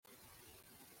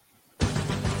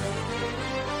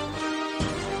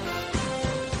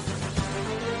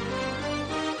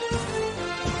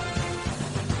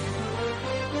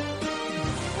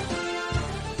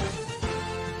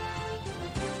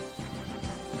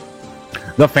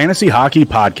The Fantasy Hockey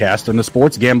Podcast and the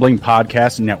Sports Gambling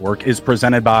Podcast Network is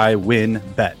presented by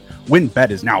WynnBET. WynnBET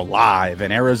is now live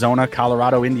in Arizona,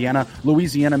 Colorado, Indiana,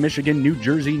 Louisiana, Michigan, New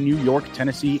Jersey, New York,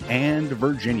 Tennessee, and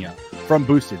Virginia. From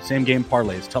boosted same-game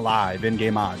parlays to live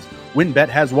in-game odds, WynnBET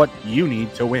has what you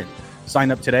need to win.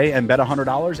 Sign up today and bet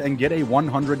 $100 and get a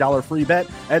 $100 free bet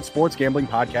at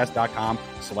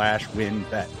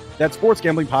sportsgamblingpodcast.com/WynnBET. That's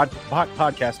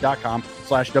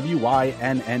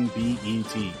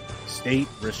sportsgamblingpodcast.com/WYNNBET. State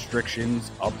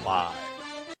restrictions apply.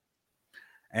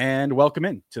 And welcome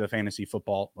in to the Fantasy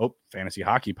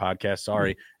Hockey Podcast.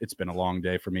 Sorry, it's been a long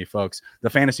day for me, folks. The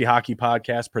Fantasy Hockey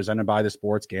Podcast presented by the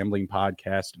Sports Gambling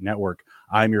Podcast Network.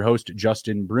 I'm your host,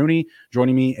 Justin Bruni.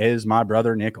 Joining me is my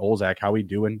brother, Nick Olzak. How we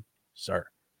doing, sir?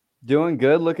 Doing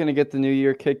good. Looking to get the new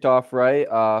year kicked off right.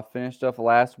 Finished up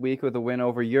last week with a win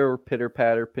over your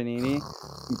pitter-patter Panini,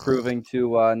 improving to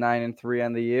 9-3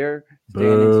 on the year.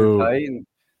 Standings are tight. And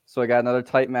so I got another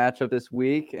tight matchup this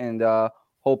week, and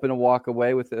hoping to walk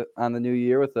away with it on the new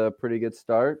year with a pretty good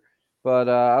start. But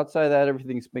outside of that,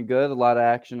 everything's been good. A lot of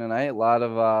action tonight. A lot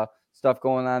of stuff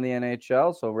going on in the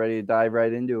NHL. So ready to dive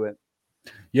right into it.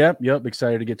 Yep.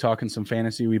 Excited to get talking some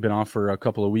fantasy. We've been off for a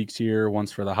couple of weeks here,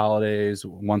 once for the holidays,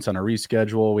 once on a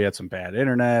reschedule. We had some bad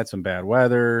internet, some bad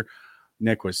weather.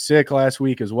 Nick was sick last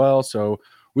week as well. So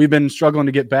we've been struggling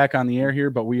to get back on the air here,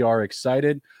 but we are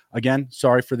excited. Again,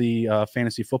 sorry for the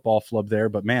fantasy football flub there,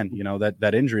 but man, you know,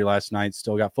 that injury last night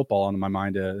still got football on my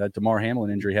mind. That DeMar Hamlin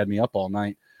injury had me up all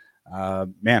night.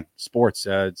 Man, sports,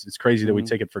 it's crazy that we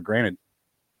take it for granted.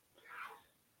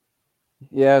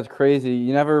 Yeah, it's crazy.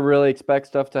 You never really expect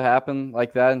stuff to happen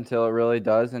like that until it really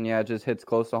does. And yeah, it just hits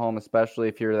close to home, especially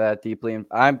if you're that deeply.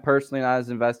 I'm personally not as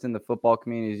invested in the football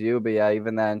community as you, but yeah,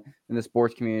 even then in the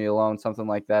sports community alone, something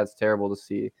like that's terrible to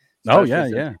see. Oh,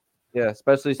 yeah. Yeah,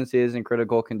 especially since he is in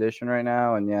critical condition right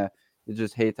now. And yeah, you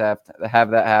just hate to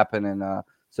have that happen in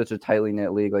such a tightly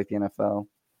knit league like the NFL.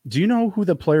 Do you know who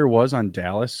the player was on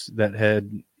Dallas that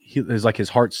had his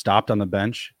heart stopped on the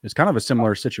bench? It's kind of a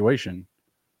similar situation.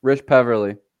 Rich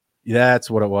Peverly. That's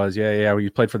what it was. Yeah.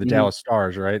 He played for the Dallas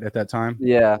Stars, right, at that time?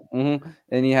 Yeah. And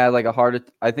he had like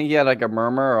I think he had like a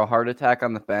murmur or a heart attack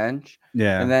on the bench.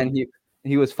 Yeah. And then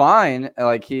he was fine.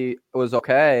 Like he was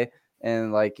okay.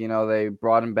 And like, you know, they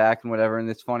brought him back and whatever. And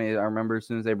it's funny. I remember as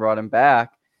soon as they brought him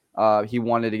back, he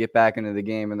wanted to get back into the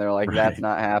game, and they're like, "That's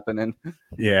not happening."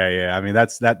 Yeah. I mean,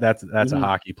 that's a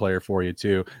hockey player for you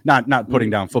too. Not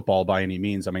putting down football by any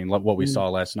means. I mean, what we saw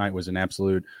last night was an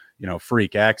absolute, you know,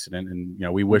 freak accident, and you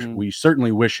know, we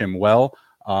certainly wish him well.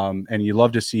 And you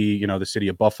love to see, you know, the city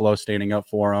of Buffalo standing up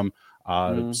for him.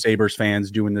 Sabres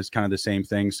fans doing this kind of the same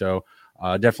thing. So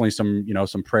definitely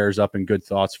some prayers up and good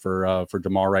thoughts for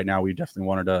DeMar right now. We definitely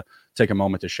wanted to take a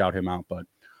moment to shout him out, but.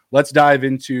 Let's dive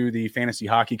into the fantasy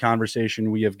hockey conversation.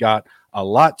 We have got a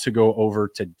lot to go over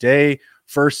today.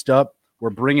 First up, we're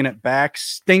bringing it back,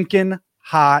 stinking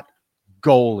hot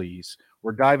goalies.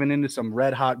 We're diving into some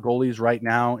red hot goalies right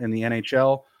now in the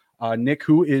NHL. Nick,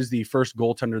 who is the first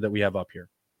goaltender that we have up here?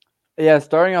 Yeah,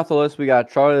 starting off the list, we got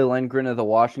Charlie Lindgren of the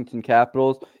Washington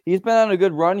Capitals. He's been on a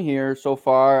good run here so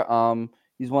far.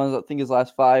 He's won, I think, his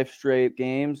last 5 straight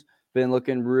games. Been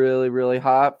looking really, really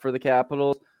hot for the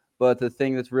Capitals. But the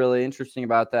thing that's really interesting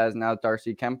about that is now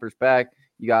Darcy Kemper's back.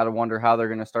 You got to wonder how they're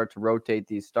going to start to rotate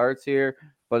these starts here.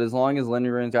 But as long as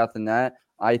Lindgren's got the net,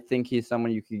 I think he's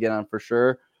someone you could get on for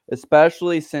sure,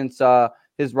 especially since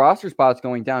his roster spot's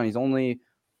going down. He's only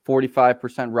 45%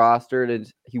 rostered,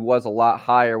 and he was a lot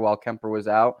higher while Kemper was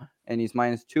out, and he's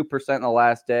minus 2% in the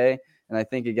last day. And I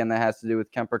think, again, that has to do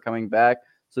with Kemper coming back.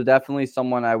 So definitely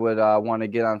someone I would want to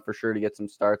get on for sure to get some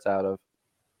starts out of.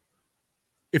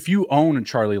 If you own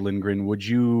Charlie Lindgren, would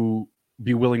you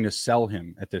be willing to sell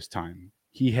him at this time?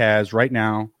 He has right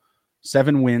now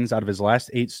 7 wins out of his last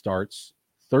 8 starts,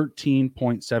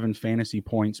 13.7 fantasy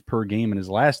points per game in his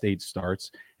last 8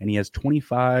 starts, and he has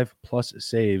 25 plus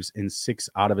saves in 6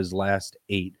 out of his last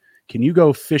 8. Can you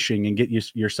go fishing and get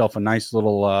yourself a nice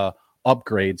little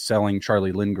upgrade selling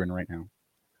Charlie Lindgren right now?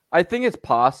 I think it's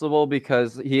possible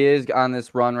because he is on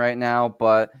this run right now,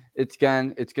 but it's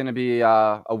going to be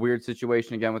a weird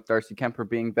situation again with Darcy Kemper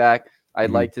being back.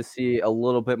 I'd like to see a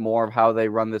little bit more of how they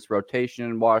run this rotation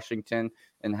in Washington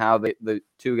and how the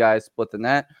two guys split the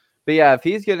net. But yeah, if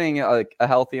he's getting a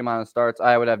healthy amount of starts,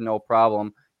 I would have no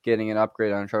problem getting an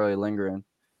upgrade on Charlie Lindgren.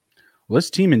 Well, this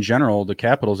team in general, the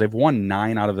Capitals, they've won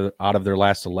 9 out of their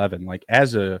last 11. Like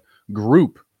as a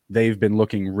group, they've been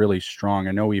looking really strong.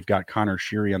 I know we've got Connor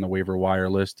Sheary on the waiver wire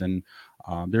list, and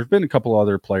there's been a couple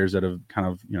other players that have kind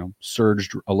of,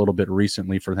 surged a little bit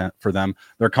recently for them.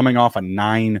 They're coming off a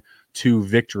 9-2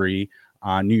 victory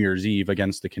on New Year's Eve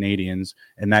against the Canadians.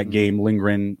 In that game,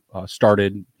 Lindgren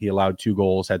started. He allowed 2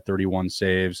 goals, had 31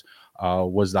 saves,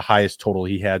 was the highest total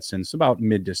he had since about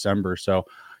mid-December. So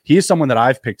he is someone that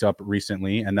I've picked up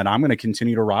recently and that I'm going to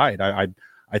continue to ride.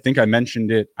 I think I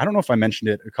mentioned it. I don't know if I mentioned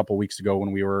it a couple weeks ago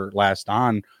when we were last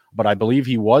on, but I believe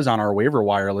he was on our waiver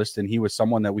wire list, and he was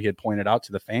someone that we had pointed out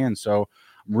to the fans. So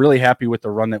I'm really happy with the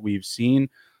run that we've seen.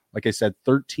 Like I said,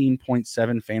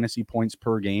 13.7 fantasy points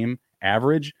per game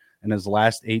average in his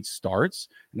last 8 starts.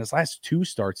 In his last 2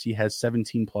 starts, he has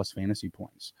 17 plus fantasy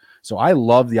points. So I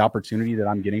love the opportunity that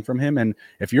I'm getting from him. And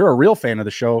if you're a real fan of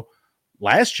the show,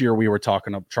 last year we were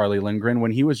talking of Charlie Lindgren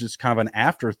when he was just kind of an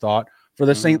afterthought for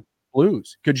the St.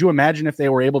 Blues. Could you imagine if they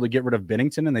were able to get rid of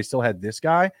Binnington and they still had this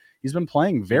guy? He's been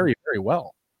playing very, very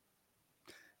well.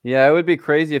 Yeah, it would be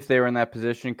crazy if they were in that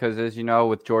position because, as you know,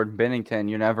 with Jordan Binnington,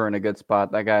 you're never in a good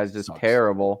spot. That guy is just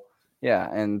terrible.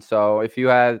 Yeah, and so if you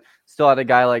still had a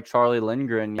guy like Charlie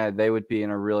Lindgren, yeah, they would be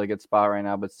in a really good spot right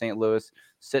now. But St. Louis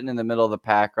sitting in the middle of the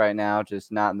pack right now,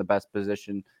 just not in the best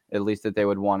position, at least that they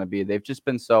would want to be. They've just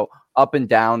been so up and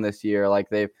down this year. Like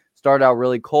they've started out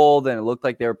really cold, and it looked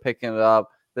like they were picking it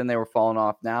up. Then they were falling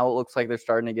off. Now it looks like they're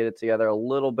starting to get it together a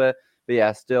little bit. But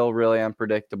yeah, still really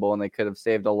unpredictable, and they could have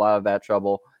saved a lot of that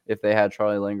trouble if they had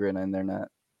Charlie Lindgren in their net.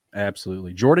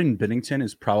 Absolutely. Jordan Binnington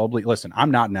is probably, listen,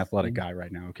 I'm not an athletic guy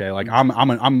right now. Okay. Like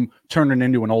I'm turning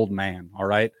into an old man. All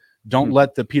right. Don't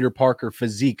let the Peter Parker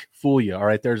physique fool you. All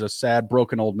right. There's a sad,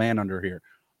 broken old man under here,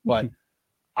 but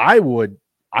I would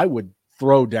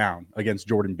throw down against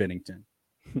Jordan Binnington.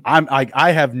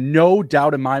 I have no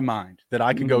doubt in my mind that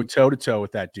I can go toe to toe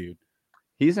with that dude.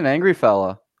 He's an angry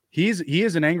fella. He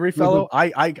is an angry fellow.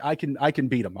 I can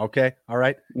beat him. Okay. All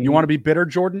right. You want to be bitter,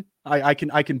 Jordan? I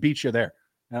can beat you there.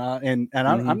 I'm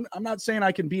not saying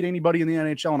I can beat anybody in the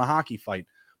NHL in a hockey fight,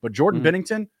 but Jordan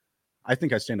Binnington, I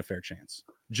think I stand a fair chance.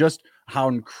 Just how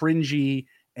cringy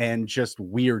and just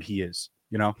weird he is.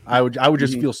 You know, I would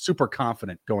just feel super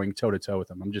confident going toe to toe with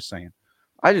him. I'm just saying.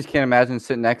 I just can't imagine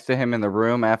sitting next to him in the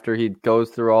room after he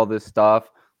goes through all this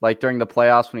stuff, like during the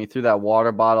playoffs when he threw that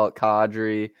water bottle at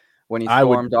Kadri, when he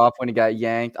stormed off, when he got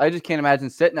yanked. I just can't imagine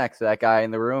sitting next to that guy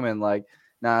in the room and like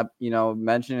not,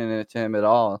 mentioning it to him at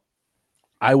all.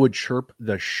 I would chirp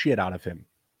the shit out of him.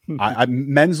 I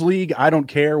men's league, I don't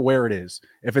care where it is.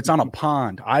 If it's on a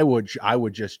pond, I would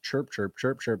just chirp.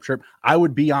 I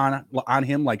would be on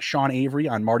him like Sean Avery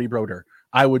on Marty Brodeur.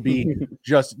 I would be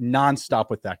just nonstop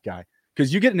with that guy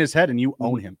because you get in his head and you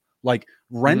own him. Like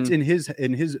rent in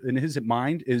his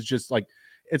mind is just like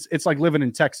it's like living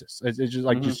in Texas. It's just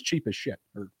like just cheap as shit,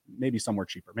 or maybe somewhere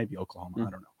cheaper, maybe Oklahoma. I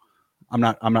don't know. I'm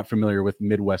not familiar with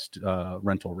Midwest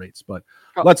rental rates, but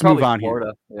let's move on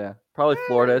Florida. here. Yeah, probably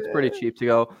Florida. It's pretty cheap to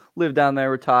go live down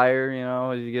there, retire.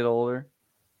 As you get older.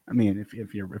 I mean,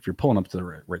 if you're pulling up to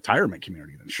the retirement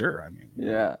community, then sure. I mean,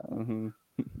 yeah.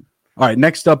 All right,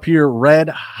 next up here, red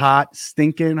hot,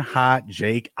 stinking hot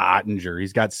Jake Oettinger.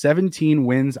 He's got 17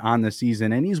 wins on the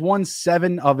season, and he's won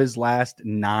 7 of his last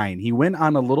 9. He went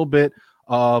on a little bit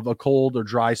of a cold or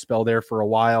dry spell there for a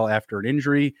while after an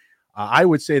injury. I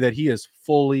would say that he is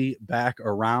fully back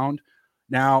around.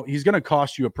 Now, he's going to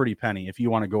cost you a pretty penny if you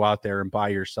want to go out there and buy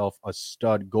yourself a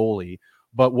stud goalie.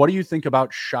 But what do you think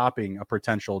about shopping a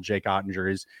potential Jake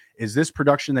Oettinger? Is this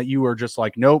production that you are just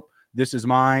like, nope, this is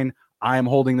mine. I am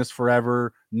holding this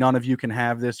forever. None of you can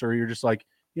have this. Or you're just like,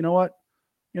 you know what?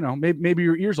 Maybe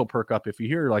your ears will perk up if you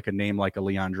hear like a name like a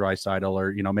Leon Draisaitl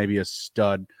or, maybe a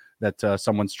stud that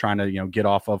someone's trying to, get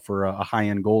off of for a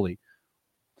high-end goalie.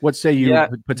 What say you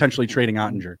potentially trading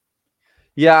Oettinger?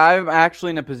 Yeah, I'm actually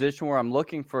in a position where I'm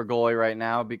looking for a goalie right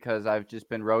now because I've just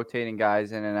been rotating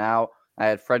guys in and out. I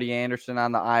had Freddie Anderson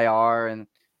on the IR, and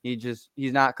he's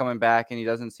not coming back, and he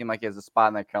doesn't seem like he has a spot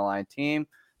in that Carolina team.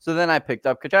 So then I picked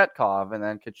up Kochetkov, and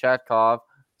then Kochetkov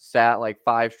sat like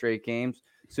 5 straight games.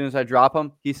 As soon as I drop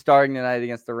him, he's starting tonight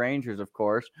against the Rangers, of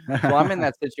course. So I'm in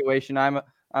that situation. I'm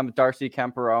a Darcy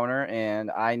Kemper owner,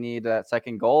 and I need that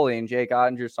second goalie, and Jake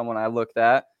Oettinger is someone I looked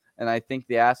at. And I think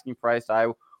the asking price I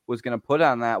was going to put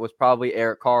on that was probably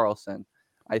Erik Karlsson.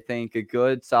 I think a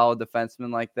good, solid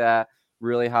defenseman like that,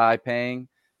 really high paying,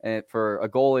 and for a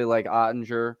goalie like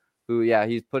Oettinger, who,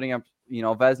 he's putting up,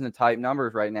 Vezina type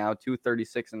numbers right now,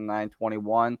 236 and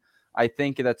 921. I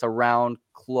think that's around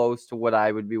close to what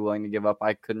I would be willing to give up.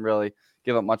 I couldn't really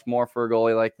give up much more for a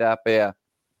goalie like that. But yeah,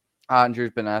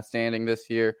 Oettinger's been outstanding this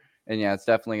year. And it's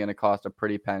definitely going to cost a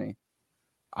pretty penny.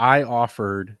 I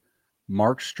offered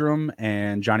Markstrom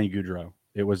and Johnny Gaudreau.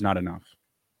 It was not enough.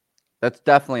 That's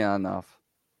definitely not enough.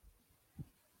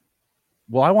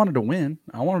 Well, I wanted to win.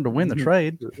 I wanted to win the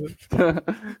trade.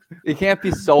 It can't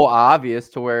be so obvious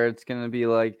to where it's going to be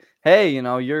like, hey,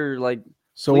 you're like.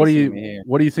 So what do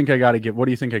you think I got to give? What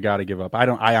do you think I got to give up?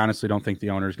 I honestly don't think the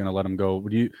owner is going to let him go.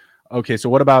 Okay, so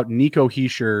what about Nico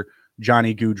Hischier,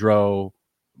 Johnny Gaudreau,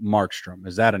 Markstrom?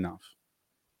 Is that enough?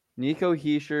 Nico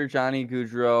Hischier, Johnny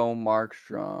Gaudreau,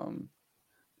 Markstrom.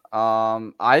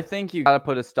 I think you got to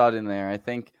put a stud in there. I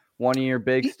think one of your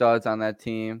big studs on that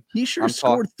team. Hischier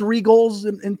scored 3 goals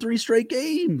in 3 straight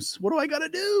games. What do I got to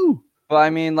do? But I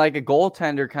mean, like a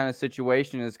goaltender kind of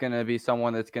situation is going to be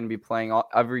someone that's going to be playing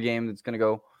every game that's going to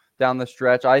go down the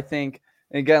stretch. I think,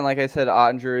 again, like I said,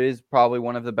 Ottinger is probably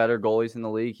one of the better goalies in the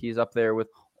league. He's up there with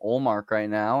Ullmark right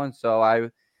now. And so I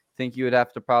think you would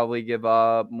have to probably give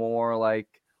up more like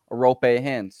a Rope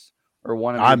Hintz or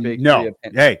one of your big three.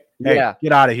 Hey, yeah.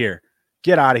 Get out of here.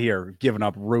 Get out of here giving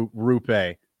up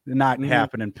Rupe. Not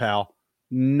happening, pal.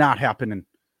 Not happening.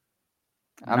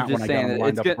 I'm just saying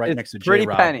it's pretty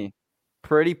penny.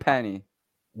 Pretty penny.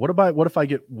 What if I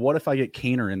get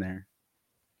Kaner in there?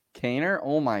 Kaner?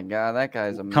 Oh my god, that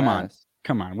guy's a mess.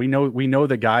 Come on. We know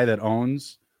the guy that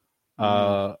owns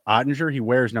Ottinger. He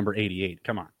wears number 88.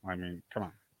 Come on.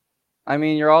 I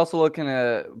mean, you're also looking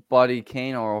at Buddy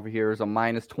Kaner over here as a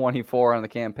 -24 on the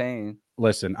campaign.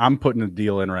 Listen, I'm putting a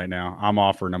deal in right now. I'm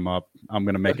offering him up. I'm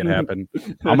going to make it happen.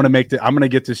 I'm going to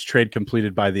get this trade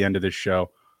completed by the end of this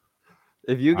show.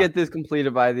 If you get this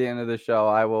completed by the end of the show,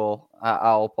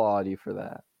 I'll applaud you for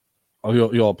that. Oh,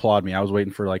 you'll applaud me. I was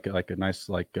waiting for like a nice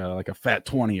like a fat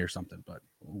 20 or something, but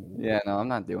yeah, no, I'm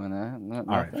not doing that.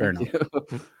 All right, fair enough.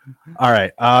 All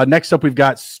right. Next up, we've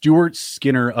got Stuart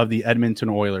Skinner of the Edmonton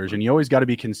Oilers, and you always got to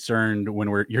be concerned when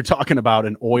you're talking about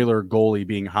an Oiler goalie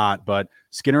being hot. But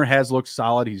Skinner has looked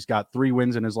solid. He's got 3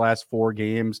 wins in his last 4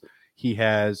 games. He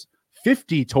has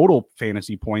 50 total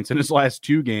fantasy points in his last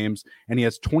 2 games, and he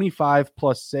has 25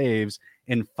 plus saves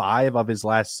in 5 of his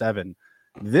last 7.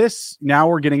 Now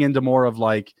we're getting into more of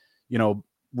like,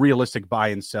 realistic buy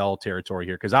and sell territory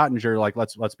here. Cause Ottinger, like,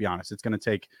 let's be honest, it's going to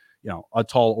take, a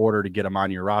tall order to get him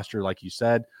on your roster, like you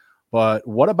said. But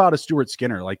what about a Stuart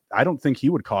Skinner? Like, I don't think he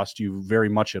would cost you very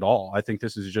much at all. I think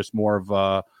this is just more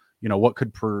of what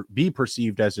could be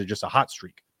perceived as just a hot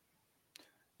streak.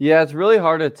 Yeah, it's really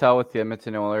hard to tell with the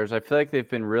Edmonton Oilers. I feel like they've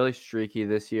been really streaky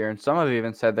this year, and some have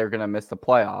even said they're going to miss the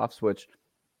playoffs, which,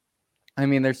 I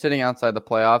mean, they're sitting outside the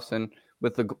playoffs, and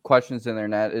with the questions in their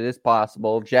net, it is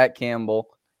possible. Jack Campbell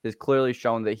has clearly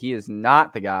shown that he is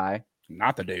not the guy.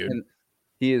 Not the dude. And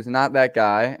he is not that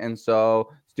guy, and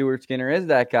so Stuart Skinner is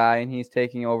that guy, and he's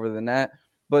taking over the net.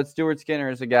 But Stuart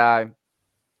Skinner is a guy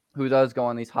who does go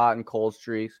on these hot and cold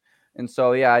streaks. And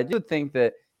so, yeah, I do think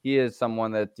that he is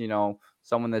someone that,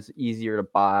 someone that's easier to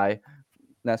buy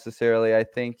necessarily. I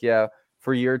think, yeah,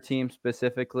 for your team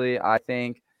specifically, I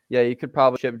think, yeah, you could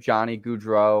probably ship Johnny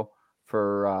Gaudreau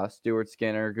for Stuart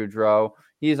Skinner. Gaudreau,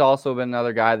 he's also been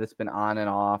another guy that's been on and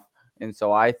off. And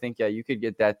so I think, yeah, you could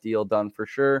get that deal done for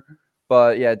sure.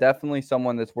 But, yeah, definitely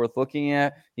someone that's worth looking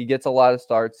at. He gets a lot of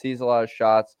starts, sees a lot of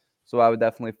shots. So I would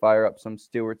definitely fire up some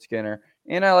Stuart Skinner.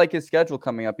 And I like his schedule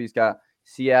coming up. He's got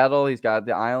Seattle. He's got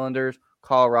the Islanders,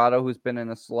 Colorado, who's been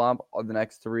in a slump of the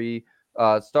next 3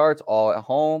 starts, all at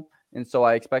home. And so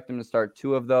I expect him to start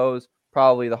 2 of those.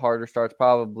 Probably the harder starts,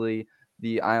 probably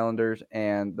the Islanders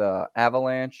and the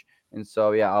Avalanche. And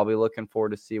so, yeah, I'll be looking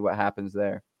forward to see what happens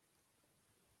there.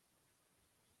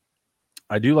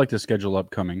 I do like the schedule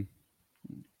upcoming,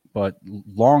 but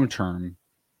long term,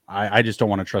 I just don't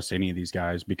want to trust any of these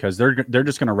guys because they're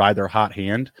just going to ride their hot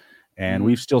hand, and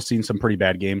we've still seen some pretty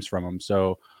bad games from them.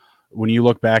 So when you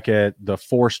look back at the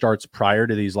 4 starts prior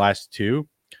to these last 2,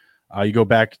 you go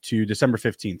back to December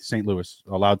 15th, St. Louis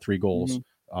allowed 3 goals.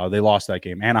 They lost that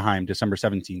game. Anaheim, December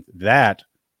 17th.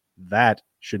 That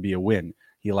should be a win.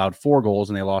 He allowed 4 goals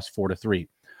and they lost 4-3.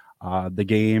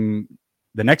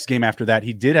 The next game after that,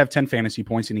 he did have 10 fantasy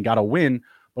points and he got a win,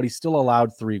 but he still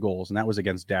allowed 3 goals, and that was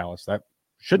against Dallas. That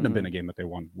shouldn't have been a game that they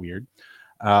won. Weird.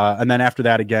 And then after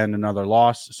that, again, another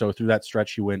loss. So through that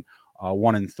stretch, he went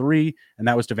 1-3, and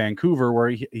that was to Vancouver, where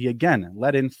he again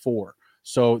let in 4.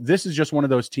 So this is just one of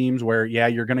those teams where, yeah,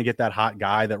 you're going to get that hot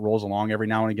guy that rolls along every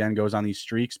now and again, goes on these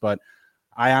streaks. But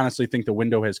I honestly think the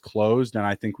window has closed, and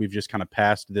I think we've just kind of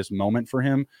passed this moment for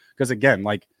him. Because, again,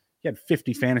 like, he had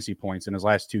 50 fantasy points in his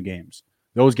last 2 games.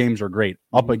 Those games are great.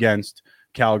 Up against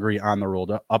Calgary on the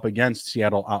road, up against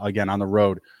Seattle again on the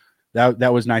road.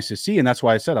 That was nice to see, and that's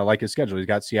why I said I like his schedule. He's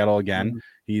got Seattle again.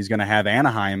 He's going to have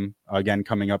Anaheim again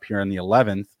coming up here in the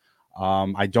 11th.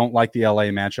 I don't like the LA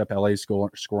matchup. LA is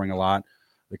scoring a lot.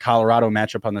 The Colorado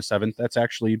matchup on the 7th, that's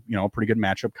actually, a pretty good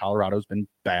matchup. Colorado's been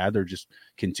bad. They're just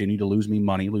continue to lose me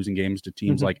money, losing games to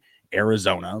teams like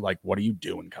Arizona. Like, what are you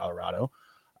doing, Colorado?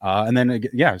 And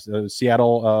then,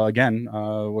 Seattle again.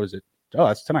 What is it? Oh,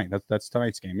 that's tonight. That's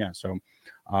tonight's game. Yeah. So,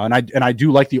 and I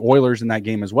do like the Oilers in that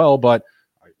game as well. But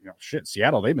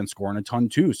Seattle, they've been scoring a ton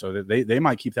too. So they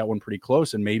might keep that one pretty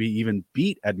close and maybe even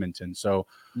beat Edmonton. So,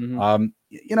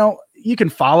 you can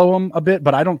follow him a bit,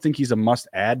 but I don't think he's a must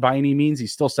add by any means.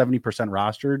 He's still 70%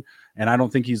 rostered, and I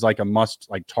don't think he's like a must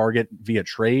like target via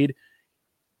trade.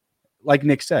 Like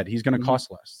Nick said, he's going to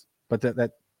cost less, but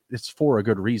that it's for a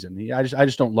good reason. I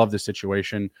just don't love this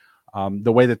situation.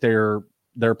 The way that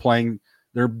they're playing,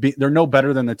 they're no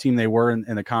better than the team they were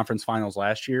in the conference finals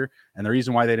last year. And the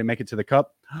reason why they didn't make it to the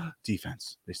cup,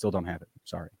 defense. They still don't have it.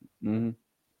 Sorry. Mm-hmm.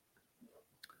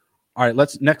 All right,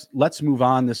 let's move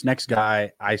on. This next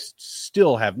guy, I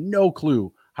still have no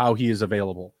clue how he is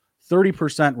available.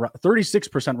 36%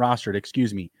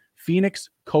 rostered, Phoenix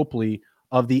Copley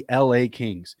of the LA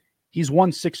Kings. He's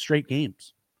won 6 straight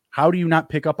games. How do you not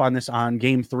pick up on this on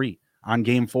game 3, on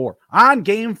game 4, on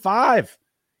game 5?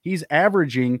 He's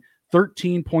averaging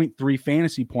 13.3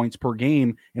 fantasy points per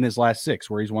game in his last 6,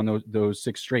 where he's won those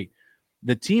 6 straight.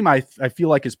 The team I feel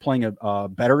like is playing a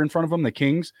better in front of him, the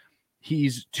Kings.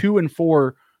 He's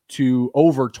 2-4 to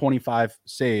over 25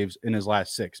 saves in his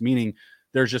last 6, meaning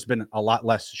there's just been a lot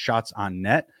less shots on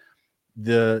net.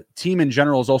 The team in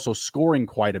general is also scoring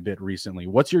quite a bit recently.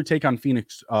 What's your take on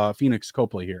Phoenix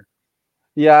Copley here?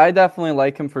 Yeah, I definitely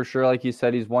like him for sure. Like you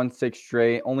said, he's won 6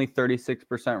 straight, only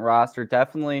 36% roster.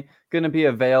 Definitely going to be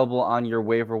available on your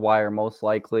waiver wire, most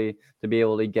likely to be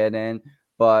able to get in.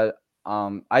 But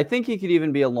I think he could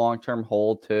even be a long-term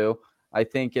hold too. I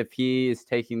think if he is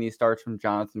taking these starts from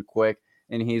Jonathan Quick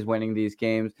and he's winning these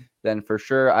games, then for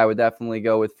sure I would definitely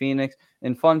go with Phoenix.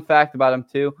 And fun fact about him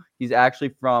too, he's actually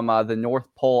from the North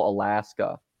Pole,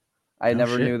 Alaska. I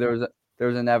never knew there was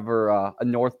a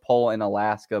North Pole in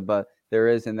Alaska, but there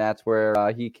is, and that's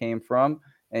where he came from.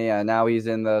 And yeah, now he's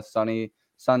in the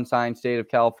sunshine state of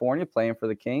California playing for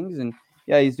the Kings. And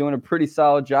yeah, he's doing a pretty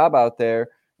solid job out there.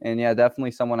 And yeah,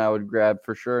 definitely someone I would grab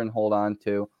for sure and hold on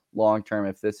to long term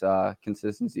if this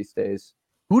consistency stays.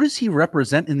 Who does he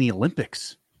represent in the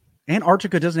Olympics?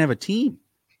 Antarctica doesn't have a team.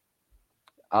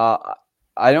 I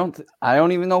don't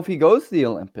even know if he goes to the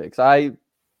Olympics. I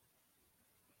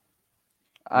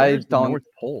don't. The North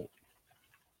Pole.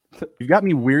 You've got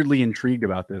me weirdly intrigued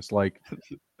about this. Like,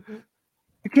 you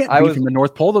can't be from the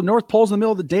North Pole. The North Pole's in the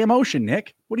middle of the damn ocean,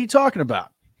 Nick. What are you talking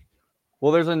about?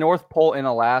 Well, there's a North Pole in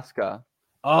Alaska.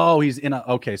 Oh,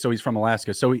 okay, so he's from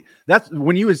Alaska. So that's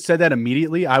when you had said that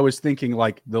immediately, I was thinking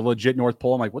like the legit North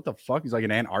Pole. I'm like, what the fuck? He's like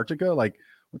in Antarctica? Like,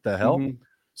 what the hell? Mm-hmm.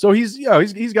 So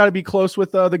he's got to be close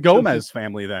with the Gomez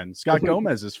family then. Scott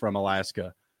Gomez is from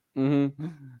Alaska. Mm-hmm.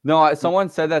 No, someone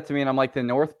said that to me, and I'm like, the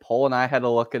North Pole, and I had to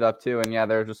look it up too. And yeah,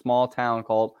 there's a small town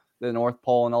called the North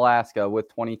Pole in Alaska with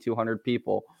 2,200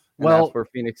 people. And that's where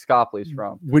Phoenix Copley's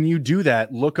from. When you do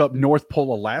that, look up North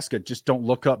Pole, Alaska. Just don't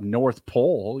look up North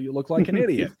Pole. You look like an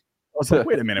idiot. I was like,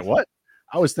 wait a minute, what?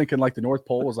 I was thinking like the North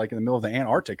Pole was like in the middle of the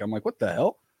Antarctic. I'm like, what the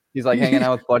hell? He's like hanging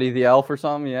out with Buddy the Elf or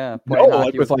something. Yeah. No,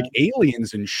 like with like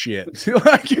aliens and shit.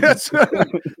 Like, yes.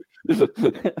 The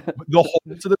hole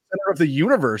to the center of the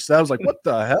universe. I was like, what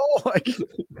the hell? Like,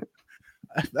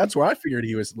 that's where I figured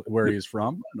where he was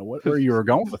from. I don't know where you were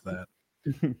going with that.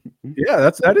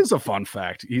 Yeah, that is a fun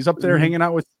fact. He's up there hanging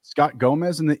out with Scott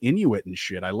Gomez and the Inuit and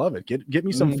shit. I love it. Get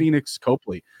me some Phoenix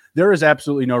Copley. There is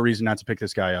absolutely no reason not to pick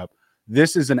this guy up.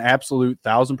 This is an absolute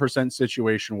 1,000%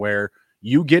 situation where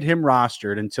you get him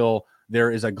rostered until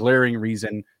there is a glaring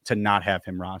reason to not have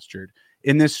him rostered.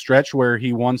 In this stretch where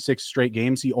he won 6 straight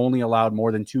games, he only allowed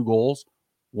more than 2 goals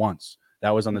once. That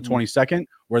was on the 22nd,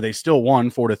 where they still won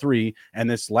 4-3. And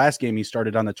this last game he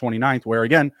started on the 29th, where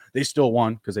again, they still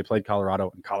won because they played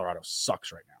Colorado, and Colorado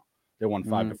sucks right now. They won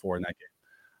 5-4 in that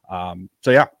game.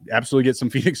 So yeah, absolutely get some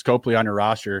Phoenix Copley on your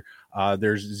roster.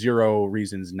 There's zero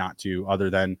reasons not to, other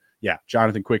than, yeah,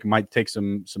 Jonathan Quick might take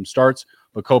some starts,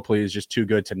 but Copley is just too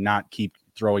good to not keep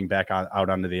throwing back out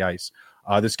onto the ice.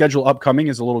 The schedule upcoming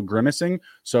is a little grimacing,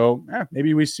 so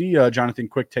maybe we see Jonathan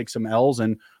Quick take some L's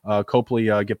and Copley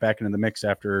get back into the mix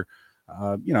after,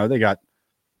 they got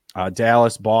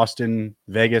Dallas, Boston,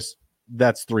 Vegas.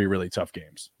 That's 3 really tough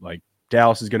games. Like,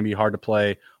 Dallas is going to be hard to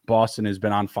play. Boston has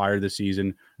been on fire this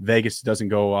season. Vegas doesn't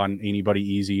go on anybody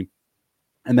easy.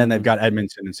 And then they've got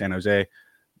Edmonton and San Jose.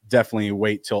 Definitely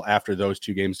wait till after those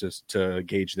 2 games to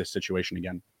gauge this situation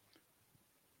again.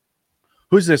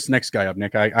 Who's this next guy up,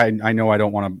 Nick? I know I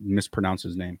don't want to mispronounce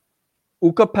his name.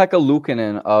 Ukko-Pekka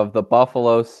Luukkonen of the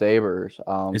Buffalo Sabres.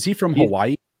 Is he from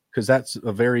Hawaii? Because that's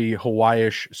a very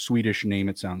Hawaiish, Swedish name,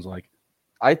 it sounds like.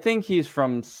 I think he's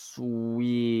from Sweden.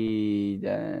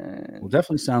 Well,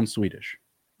 definitely sounds Swedish.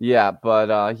 Yeah,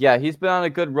 but he's been on a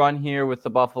good run here with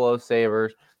the Buffalo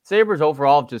Sabres. Sabres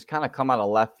overall have just kind of come out of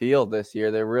left field this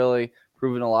year. They're really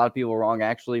proving a lot of people wrong,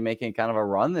 actually making kind of a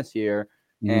run this year.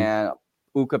 Mhm. And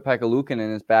Ukko-Pekka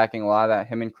Luukkonen is backing a lot of that,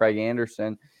 him and Craig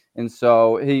Anderson. And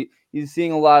so he's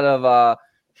seeing a lot of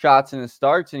shots in his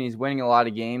starts, and he's winning a lot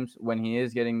of games when he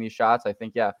is getting these shots. I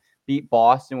think, beat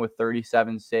Boston with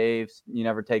 37 saves. You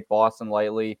never take Boston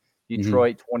lightly.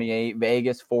 Detroit 28,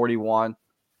 Vegas 41.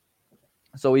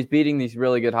 So he's beating these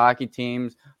really good hockey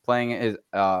teams, playing at his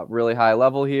really high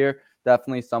level here.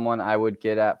 Definitely someone I would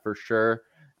get at for sure.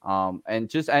 And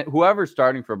just whoever's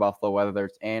starting for Buffalo, whether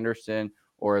it's Anderson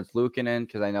or it's Luukkonen,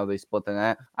 because I know they split the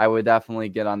net, I would definitely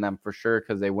get on them for sure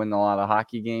because they win a lot of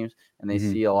hockey games and they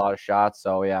see a lot of shots.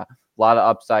 So, yeah, a lot of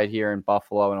upside here in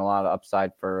Buffalo and a lot of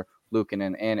upside for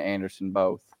Luukkonen and Anderson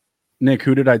both. Nick,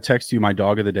 who did I text you my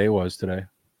dog of the day was today?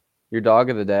 Your dog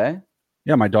of the day?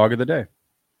 Yeah, my dog of the day.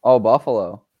 Oh,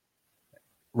 Buffalo.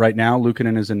 Right now,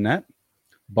 Luukkonen is in net.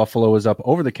 Buffalo is up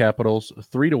over the Capitals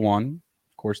 3-1.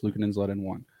 Of course, Luukkonen's let in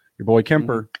one. Your boy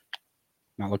Kemper,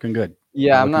 not looking good.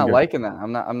 Yeah, I'm not liking that.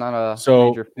 I'm not a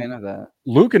major fan of that.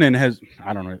 Luukkonen has,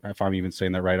 I don't know if I'm even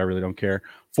saying that right. I really don't care.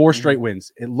 4 straight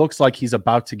wins. It looks like he's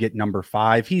about to get number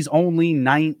 5. He's only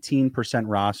 19%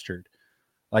 rostered.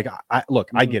 Like,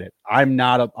 I get it. I'm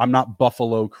not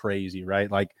Buffalo crazy, right?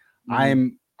 Like,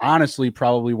 I'm honestly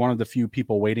probably one of the few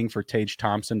people waiting for Tage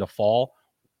Thompson to fall.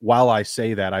 While I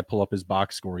say that, I pull up his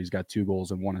box score. He's got 2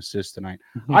 goals and 1 assist tonight.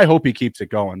 I hope he keeps it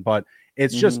going, but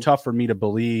it's just tough for me to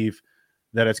believe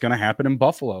that it's going to happen in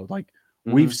Buffalo. Like,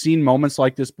 we've seen moments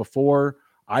like this before.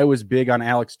 I was big on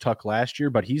Alex Tuch last year,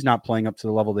 but he's not playing up to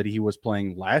the level that he was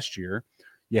playing last year.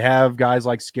 You have guys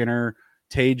like Skinner.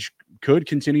 Tage could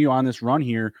continue on this run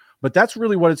here, but that's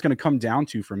really what it's going to come down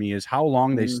to for me is how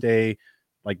long they stay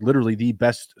like literally the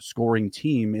best scoring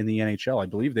team in the NHL. I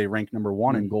believe they rank number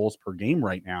 1 in goals per game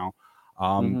right now.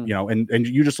 You know, and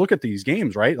you just look at these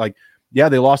games, right? Like, yeah,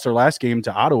 they lost their last game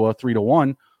to Ottawa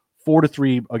 3-1,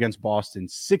 4-3 against Boston,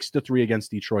 6-3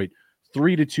 against Detroit,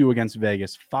 3-2 against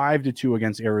Vegas, 5-2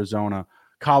 against Arizona,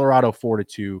 Colorado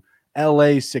 4-2,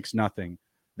 LA 6-0.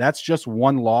 That's just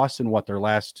one loss in their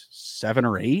last 7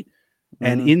 or 8.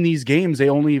 And in these games,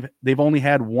 they've only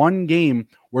had one game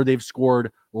where they've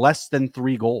scored less than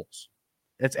 3 goals.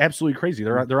 It's absolutely crazy.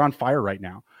 They're on fire right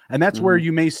now. And that's where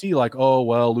you may see like, oh,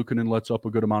 well, Luukkonen lets up a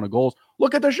good amount of goals.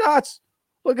 Look at the shots.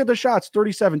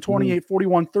 37, 28,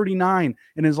 41, 39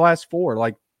 in his last 4.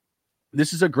 Like,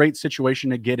 this is a great situation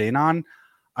to get in on.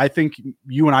 I think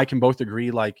you and I can both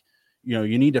agree, like, you know,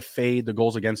 you need to fade the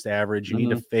goals against average. You need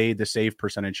to fade the save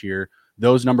percentage here.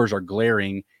 Those numbers are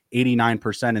glaring,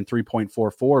 89% and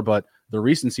 3.44, but the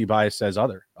recency bias says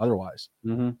otherwise.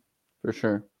 For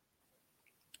sure.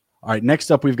 All right, next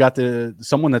up, we've got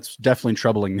someone that's definitely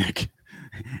troubling Nick,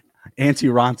 Antti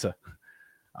Raanta.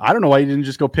 I don't know why you didn't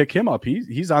just go pick him up.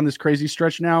 He's on this crazy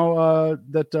stretch now.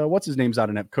 What's his name's out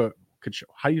of net?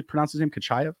 How do you pronounce his name?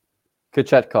 Kachayev?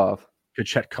 Kachetkov.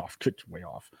 Way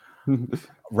off.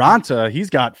 Raanta, he's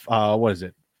got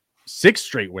 6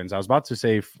 straight wins. I was about to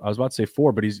say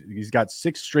 4, but he's got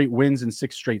 6 straight wins and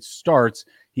 6 straight starts.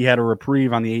 He had a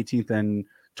reprieve on the 18th and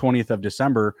 20th of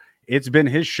December. It's been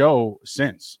his show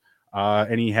since.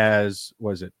 And he has,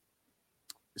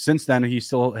 since then he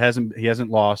hasn't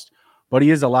lost, but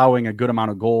he is allowing a good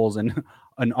amount of goals and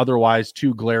an otherwise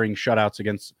 2 glaring shutouts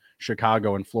against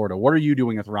Chicago and Florida. What are you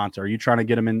doing with Raanta? Are you trying to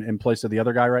get him in place of the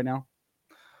other guy right now?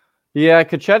 Yeah,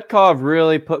 Kachetkov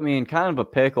really put me in kind of a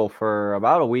pickle for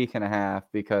about a week and a half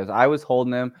because I was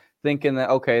holding him thinking that,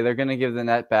 okay, they're going to give the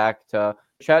net back to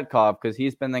Kachetkov because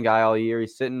he's been the guy all year.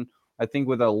 He's sitting, I think,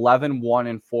 with an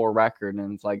 11-1-4 record.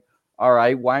 And it's like, all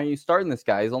right, why aren't you starting this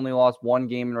guy? He's only lost 1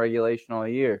 game in regulation all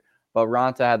year. But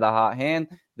Raanta had the hot hand.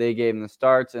 They gave him the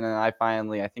starts. And then I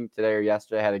think today or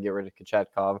yesterday, I had to get rid of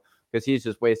Kachetkov because he's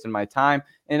just wasting my time.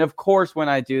 And, of course, when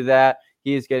I do that,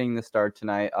 he is getting the start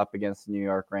tonight up against the New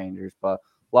York Rangers. But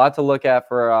a lot to look at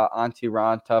for Antti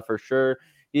Raanta for sure.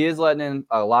 He is letting in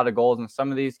a lot of goals in some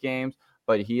of these games,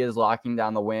 but he is locking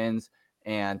down the wins.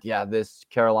 And, yeah, this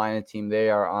Carolina team,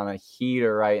 they are on a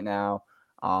heater right now.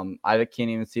 I can't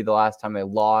even see the last time they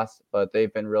lost, but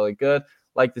they've been really good.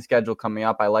 Like the schedule coming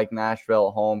up. I like Nashville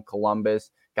at home, Columbus,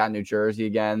 got New Jersey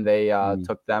again. They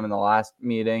took them in the last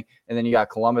meeting. And then you got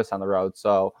Columbus on the road.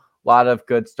 So a lot of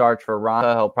good starts for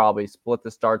Raanta. He'll probably split the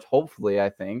starts, hopefully,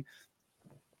 I think.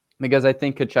 Because I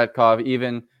think Kachetkov,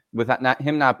 even with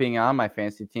him not being on my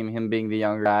fantasy team, him being the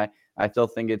younger guy, I still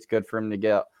think it's good for him to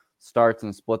get starts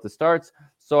and split the starts.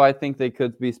 So I think they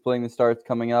could be splitting the starts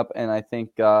coming up. And I think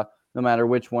no matter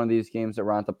which one of these games that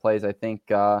Ronta plays, I think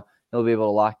he'll be able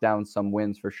to lock down some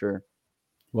wins for sure.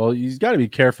 Well, he's got to be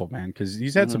careful, man, because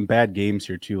he's had some bad games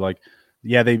here too. Like,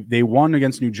 yeah, they won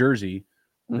against New Jersey.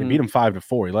 They beat him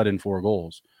 5-4. He let in 4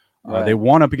 goals. Right. They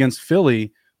won up against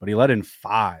Philly, but he let in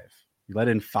 5. He let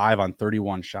in 5 on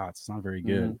 31 shots. It's not very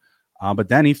good. But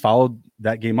then he followed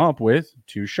that game up with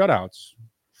 2 shutouts.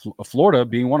 Florida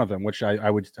being one of them, which I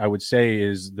would say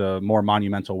is the more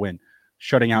monumental win.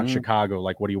 Shutting out Chicago,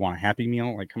 like, what do you want, a Happy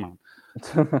Meal? Like, come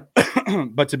on.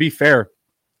 But to be fair,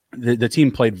 the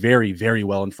team played very, very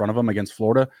well in front of him against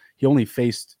Florida. He only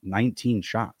faced 19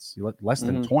 shots. He let less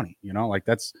than 20. Like,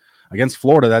 that's against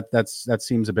Florida. That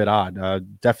seems a bit odd.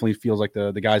 Definitely feels like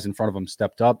the guys in front of him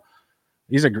stepped up.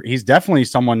 He's definitely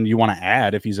someone you want to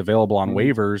add if he's available on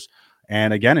waivers.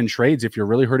 And again, in trades, if you're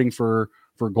really hurting for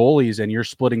goalies and you're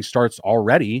splitting starts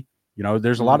already,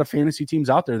 there's a lot of fantasy teams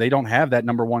out there. They don't have that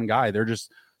number one guy. They're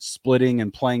just splitting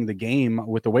and playing the game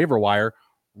with the waiver wire.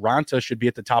 Ronta should be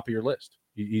at the top of your list.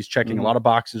 He's checking a lot of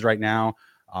boxes right now,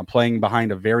 playing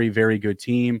behind a very, very good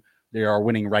team. They are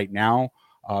winning right now.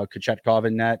 Kochetkov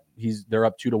in net. They're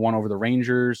up 2-1 over the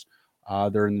Rangers.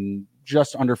 They're in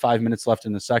just under 5 minutes left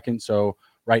in the second. So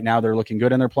right now they're looking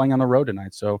good and they're playing on the road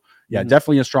tonight. So yeah,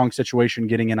 definitely a strong situation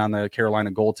getting in on the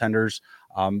Carolina goaltenders.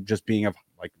 Just being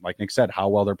like Nick said, how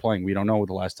well they're playing. We don't know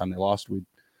the last time they lost.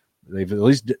 They've at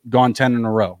least gone 10 in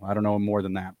a row. I don't know more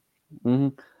than that.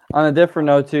 On a different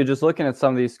note too, just looking at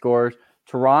some of these scores,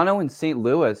 Toronto and St.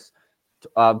 Louis.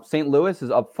 St. Louis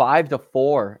is up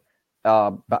 5-4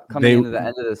 coming into the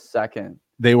end of the second.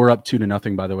 They were up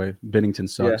 2-0, by the way. Binnington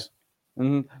sucks.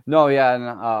 Yeah. No, yeah, and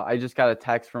I just got a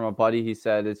text from a buddy. He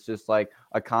said it's just like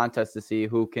a contest to see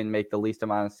who can make the least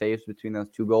amount of saves between those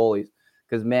two goalies.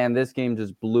 Because, man, this game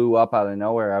just blew up out of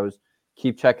nowhere. I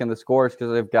keep checking the scores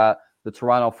because I've got the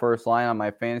Toronto first line on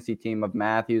my fantasy team of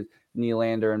Matthews,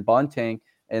 Nylander, and Bunting,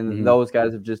 and those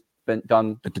guys have just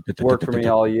done work for me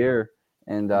all year.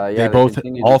 And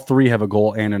all 3 have a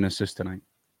goal and an assist tonight.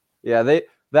 Yeah,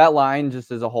 that line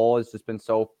just as a whole has just been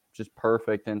so just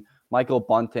perfect. And Michael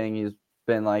Bunting, he's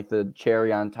been like the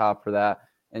cherry on top for that.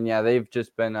 And yeah, they've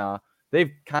just been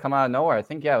they've kind of come out of nowhere. I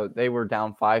think they were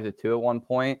down 5-2 at one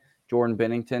point. Jordan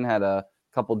Binnington had a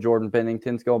couple Jordan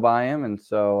Binningtons go by him, and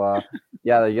so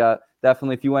yeah, they got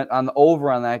definitely. If you went on the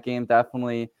over on that game,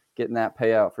 definitely getting that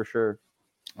payout for sure.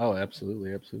 Oh,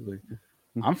 absolutely.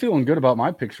 I'm feeling good about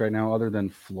my picks right now. Other than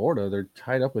Florida, they're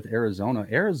tied up with Arizona.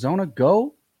 Arizona,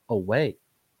 go away.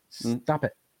 Stop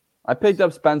it. I picked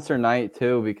up Spencer Knight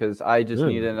too because I just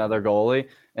needed another goalie,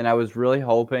 and I was really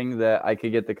hoping that I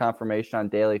could get the confirmation on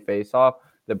Daily Faceoff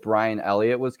that Brian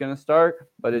Elliott was going to start,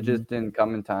 but it just didn't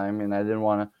come in time, and I didn't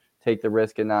want to take the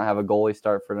risk and not have a goalie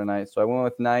start for tonight. So I went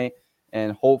with Knight,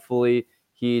 and hopefully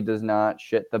he does not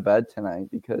shit the bed tonight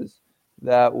because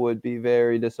that would be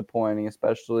very disappointing,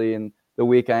 especially in the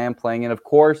week I am playing. And, of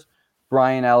course,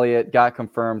 Brian Elliott got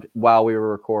confirmed while we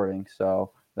were recording,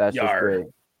 so that's just great.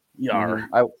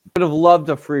 I would have loved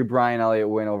a free Brian Elliott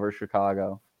win over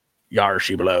Chicago. Yar,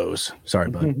 she blows. Sorry,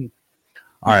 bud.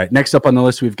 All right, next up on the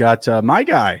list, we've got my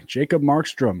guy, Jacob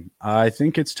Markstrom. I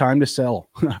think it's time to sell.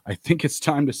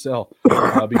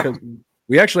 Because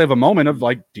we actually have a moment of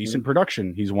like decent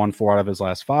production. He's won 4 out of his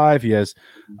last 5. He has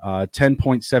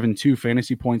 10.72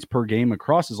 fantasy points per game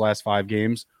across his last 5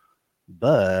 games,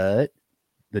 but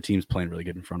the team's playing really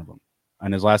good in front of him.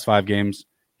 In his last 5 games,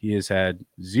 he has had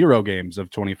 0 games of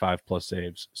 25 plus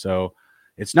saves. So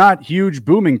it's not huge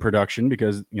booming production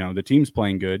because, the team's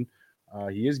playing good.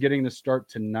 He is getting the start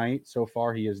tonight. So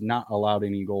far, he has not allowed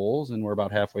any goals, and we're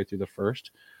about halfway through the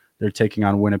first. They're taking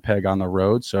on Winnipeg on the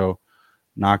road, so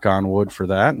knock on wood for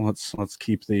that. Let's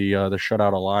keep the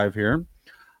shutout alive here.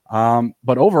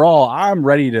 But overall, I'm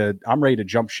ready to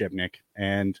jump ship, Nick.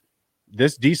 And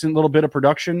this decent little bit of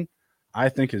production, I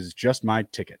think, is just my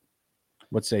ticket.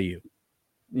 What say you?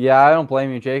 Yeah, I don't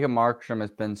blame you. Jacob Markstrom has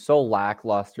been so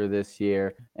lackluster this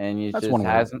year, and he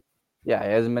hasn't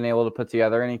been able to put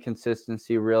together any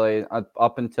consistency really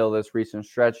up until this recent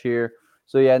stretch here.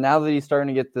 So yeah, now that he's starting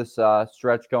to get this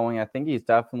stretch going, I think he's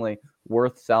definitely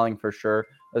worth selling for sure,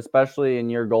 especially in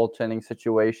your goaltending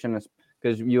situation,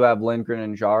 because you have Lindgren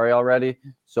and Jari already.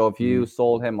 So if you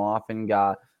sold him off and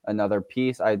got another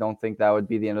piece, I don't think that would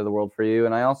be the end of the world for you.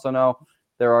 And I also know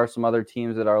there are some other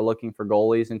teams that are looking for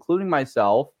goalies, including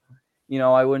myself.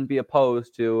 I wouldn't be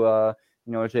opposed to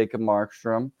Jacob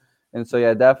Markstrom. And so,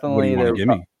 yeah, definitely. What do you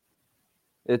want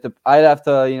to give me? I'd have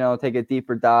to, take a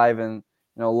deeper dive and,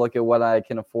 look at what I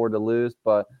can afford to lose.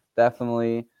 But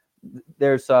definitely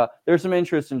there's some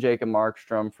interest in Jacob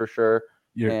Markstrom for sure.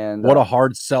 What a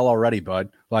hard sell already, bud.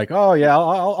 Like, oh yeah,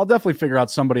 I'll definitely figure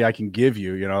out somebody I can give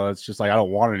you. You know, it's just like I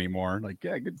don't want it anymore. Like,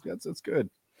 yeah, good, that's good.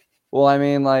 Well, I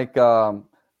mean, like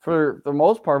for the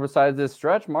most part, besides this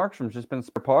stretch, Markstrom's just been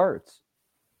spare parts.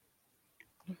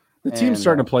 The team's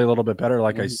starting to play a little bit better,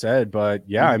 like I said, but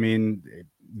yeah, I mean,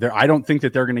 I don't think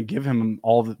that they're going to give him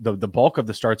all the bulk of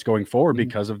the starts going forward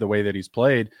because of the way that he's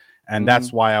played, and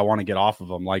that's why I want to get off of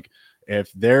him. Like,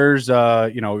 if there's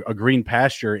a green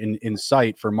pasture in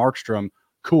sight for Markstrom,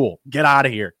 cool, get out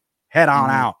of here, head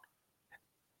on out.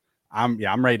 I'm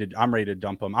ready to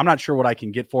dump him. I'm not sure what I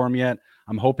can get for him yet.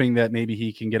 I'm hoping that maybe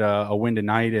he can get a win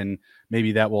tonight, and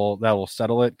maybe that will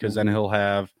settle it, because then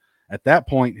at that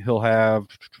point he'll have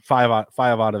five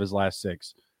out of his last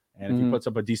 6, and if he puts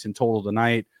up a decent total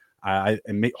tonight,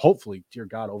 hopefully, dear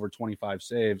God, over 25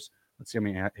 saves. Let's see how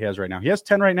many he has right now. He has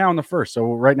 10 right now in the first,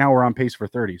 so right now we're on pace for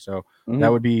 30. So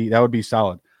that would be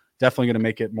solid. Definitely going to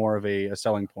make it more of a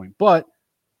selling point. But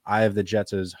I have the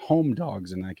Jets as home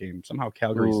dogs in that game. Somehow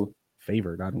Calgary's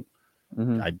favored.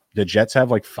 The Jets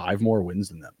have like 5 more wins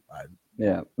than them.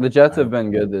 The Jets have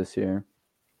been good this year.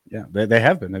 Yeah, they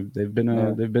have been. They've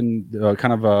been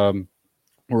kind of a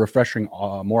refreshing,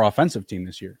 more offensive team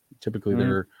this year. Typically,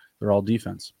 they're all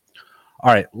defense.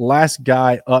 All right, last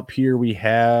guy up here we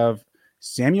have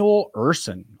Samuel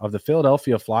Urson of the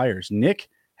Philadelphia Flyers. Nick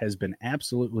has been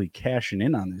absolutely cashing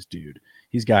in on this dude.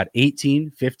 He's got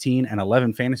 18, 15, and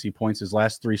 11 fantasy points his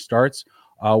last 3 starts.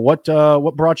 What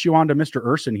brought you on to Mr.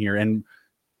 Urson here, and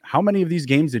how many of these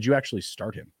games did you actually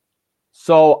start him?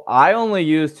 So I only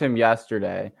used him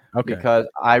yesterday because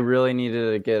I really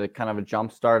needed to get a kind of a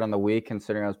jump start on the week,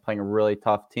 considering I was playing a really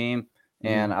tough team.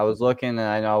 And I was looking, and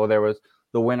I know there was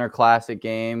the Winter Classic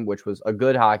game, which was a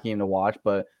good hockey game to watch,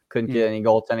 but couldn't get any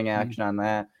goaltending action on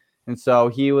that. And so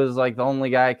he was like the only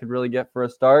guy I could really get for a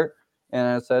start. And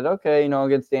I said, okay,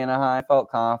 against Anaheim, I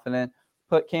felt confident.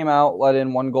 Came out, let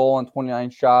in 1 goal on 29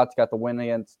 shots, got the win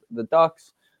against the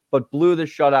Ducks, but blew the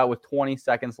shutout with 20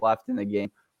 seconds left in the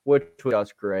game, which was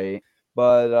just great.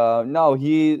 But no,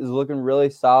 he is looking really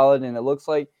solid, and it looks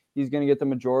like he's going to get the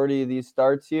majority of these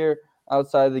starts here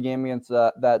outside of the game against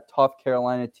that tough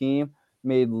Carolina team.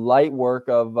 Made light work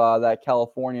of that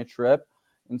California trip,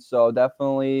 and so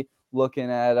definitely looking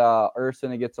at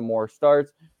Urson to get some more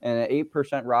starts. And an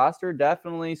 8% roster,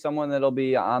 definitely someone that'll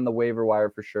be on the waiver wire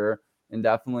for sure, and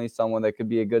definitely someone that could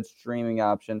be a good streaming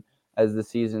option as the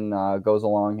season goes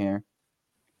along here.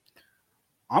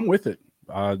 I'm with it.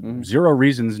 0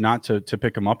 reasons not to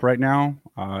pick him up right now.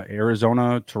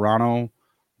 Arizona, Toronto,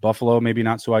 Buffalo, maybe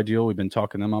not so ideal. We've been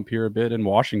talking them up here a bit. In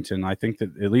Washington, I think that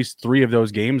at least 3 of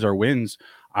those games are wins.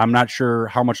 I'm not sure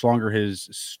how much longer his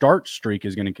start streak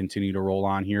is going to continue to roll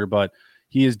on here, but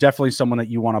he is definitely someone that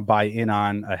you want to buy in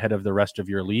on ahead of the rest of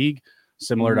your league.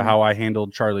 Similar to how I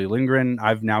handled Charlie Lindgren.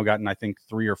 I've now gotten, I think,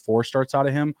 3 or 4 starts out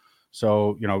of him.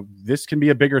 So, this can be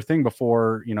a bigger thing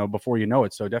before you know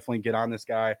it. So definitely get on this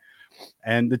guy.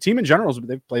 And the team in general,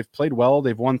 they've played well.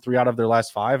 They've won 3 out of their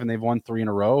last 5, and they've won 3 in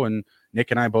a row. And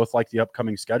Nick and I both like the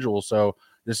upcoming schedule. So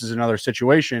this is another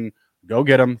situation. Go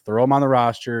get them, throw them on the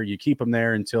roster. You keep them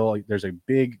there until there's a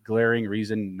big glaring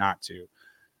reason not to.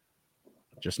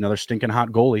 Just another stinking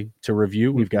hot goalie to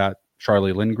review. We've got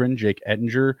Charlie Lindgren, Jake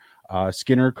Ettinger,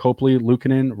 Skinner, Copley,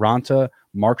 Luukkonen, Ranta,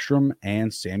 Markstrom,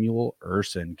 and Samuel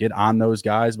Urson. Get on those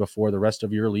guys before the rest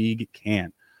of your league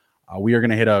can. We are going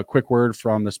to hit a quick word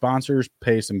from the sponsors,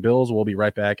 pay some bills. We'll be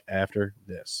right back after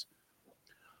this.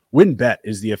 WynnBET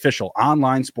is the official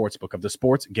online sportsbook of the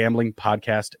Sports Gambling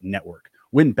Podcast Network.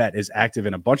 WynnBET is active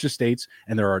in a bunch of states,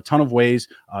 and there are a ton of ways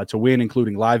to win,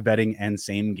 including live betting and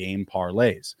same-game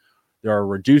parlays. There are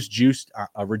reduced juice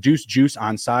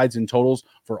on sides and totals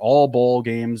for all bowl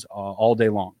games all day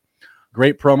long.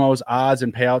 Great promos, odds,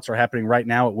 and payouts are happening right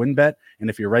now at WynnBET, and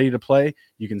if you're ready to play,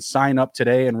 you can sign up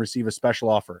today and receive a special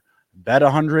offer. Bet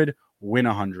 100, win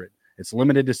 100. It's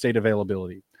limited to state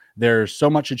availability. There's so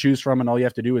much to choose from, and all you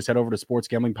have to do is head over to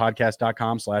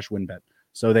sportsgamblingpodcast.com/WynnBET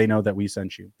so they know that we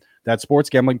sent you. That's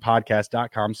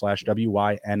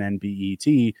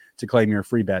sportsgamblingpodcast.com/WYNNBET to claim your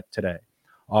free bet today.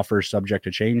 Offers subject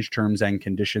to change. Terms and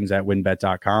conditions at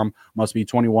wynnbet.com. Must be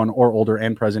 21 or older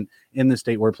and present in the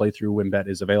state where playthrough WynnBET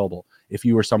is available. If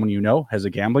you or someone you know has a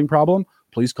gambling problem,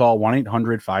 please call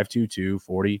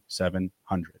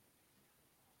 1-800-522-4700.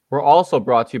 We're also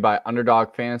brought to you by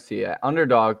Underdog Fantasy. At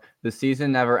Underdog, the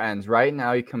season never ends. Right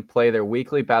now, you can play their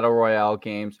weekly Battle Royale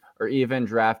games or even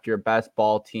draft your best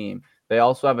ball team. They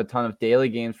also have a ton of daily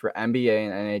games for NBA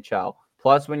and NHL.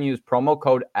 Plus, when you use promo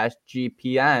code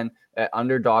SGPN at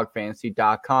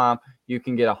UnderdogFantasy.com, you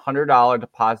can get a $100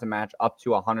 deposit match up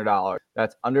to $100.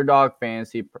 That's Underdog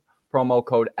Fantasy, promo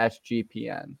code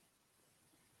SGPN.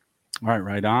 All right,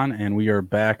 right on. And we are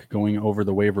back going over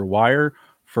the waiver wire.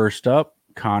 First up,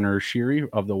 Connor Sheary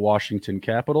of the Washington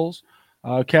Capitals.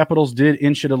 Capitals did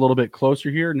inch it a little bit closer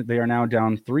here. They are now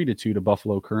down 3-2 to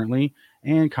Buffalo currently.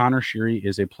 And Connor Sheary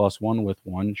is a +1 with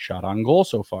 1 shot on goal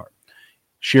so far.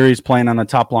 Sheary's playing on the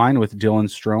top line with Dylan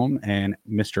Strome and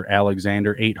Mr.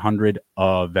 Alexander 800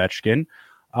 Ovechkin.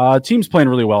 Team's playing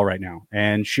really well right now.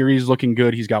 And Sheary's looking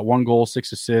good. He's got 1 goal,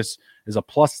 6 assists, is a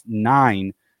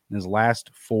 +9 in his last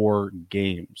 4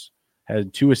 games.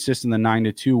 Had 2 assists in the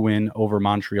 9-2 win over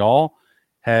Montreal.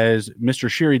 Has Mr.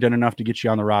 Sheary done enough to get you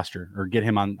on the roster or get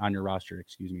him on your roster?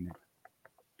 Excuse me, Nick.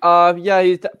 Yeah,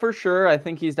 he's for sure. I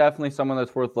think he's definitely someone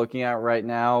that's worth looking at right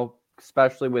now,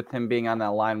 especially with him being on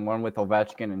that line one with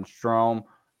Ovechkin and Strome.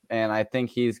 And I think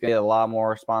he's going to get a lot more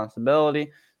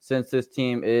responsibility since this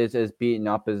team is as beaten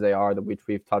up as they are, which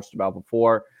we've touched about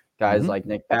before. Guys like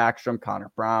Nick Backstrom,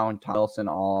 Connor Brown, Tom Wilson,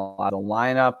 all out of the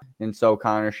lineup. And so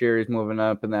Connor Sheary's moving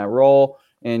up in that role,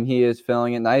 and he is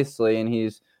filling it nicely. And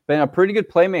he's been a pretty good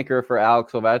playmaker for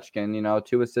Alex Ovechkin.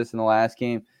 2 assists in the last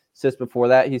game, assists before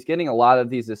that. He's getting a lot of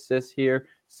these assists here,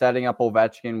 setting up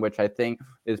Ovechkin, which I think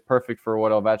is perfect for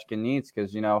what Ovechkin needs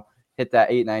because, hit that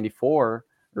 894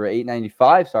 or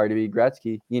 895, sorry, to be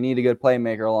Gretzky. You need a good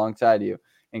playmaker alongside you.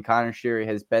 And Connor Sheary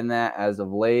has been that as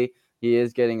of late. He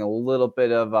is getting a little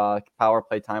bit of power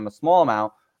play time, a small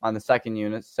amount on the second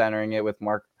unit, centering it with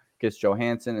Marcus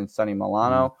Johansson and Sonny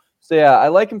Milano. So, yeah, I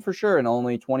like him for sure, and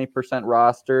only 20%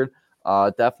 rostered.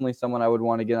 Definitely someone I would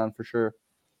want to get on for sure.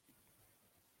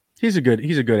 He's a good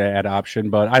ad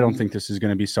option, but I don't think this is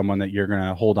going to be someone that you're going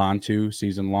to hold on to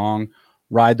season long.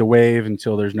 Ride the wave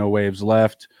until there's no waves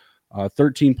left.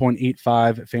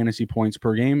 13.85 fantasy points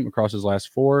per game across his last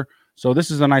 4. So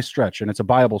this is a nice stretch, and it's a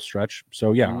viable stretch.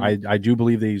 So, yeah, I do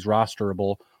believe that he's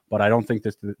rosterable, but I don't think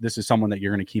this is someone that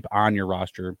you're going to keep on your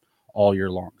roster all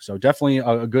year long. So definitely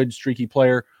a good streaky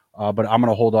player, but I'm going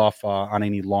to hold off on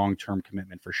any long-term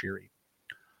commitment for Sheary.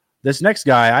 This next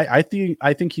guy, I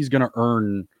think he's going to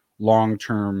earn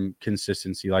long-term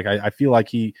consistency. Like I feel like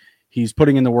he's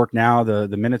putting in the work now. The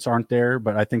minutes aren't there,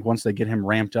 but I think once they get him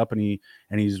ramped up and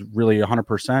he's really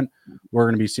 100%, we're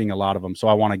going to be seeing a lot of them. So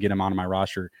I want to get him on my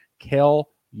roster. Cale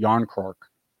Yarncroke.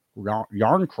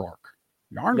 Yarncroke.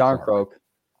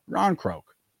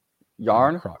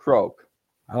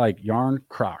 I like yarn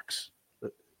crocs.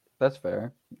 That's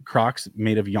fair. Crocs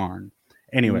made of yarn.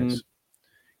 Anyways,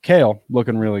 Cale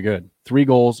looking really good. 3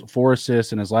 goals, 4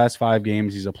 assists in his last 5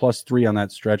 games. He's a +3 on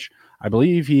that stretch. I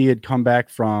believe he had come back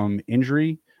from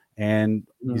injury, and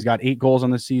he's got 8 goals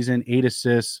on the season, 8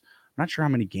 assists. I'm not sure how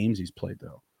many games he's played,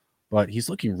 though. But he's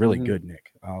looking really good,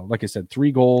 Nick. Like I said,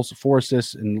 3 goals, 4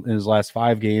 assists in his last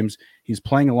 5 games. He's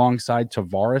playing alongside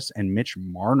Tavares and Mitch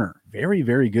Marner. Very,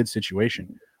 very good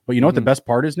situation. But you know what the best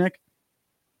part is, Nick?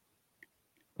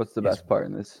 What's the best part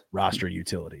in this? Roster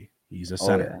utility. He's a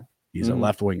center. He's a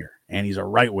left winger, and he's a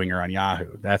right winger on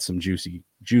Yahoo. That's some juicy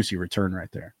return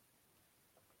right there.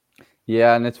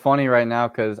 Yeah, and it's funny right now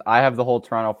because I have the whole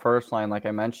Toronto first line, like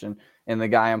I mentioned, and the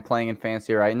guy I'm playing in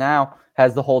fantasy right now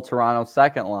has the whole Toronto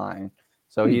second line.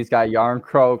 So he's got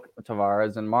Yarncroke,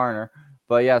 Tavares, and Marner.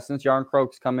 But yeah, since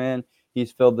Yarncroke's come in,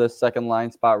 he's filled this second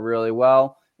line spot really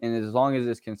well. And as long as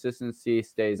his consistency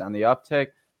stays on the uptick,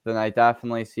 then I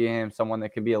definitely see him someone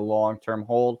that could be a long-term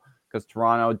hold because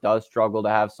Toronto does struggle to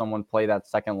have someone play that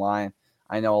second line.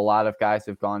 I know a lot of guys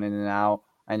have gone in and out.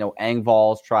 I know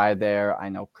Engvall's tried there. I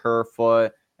know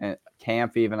Kerfoot and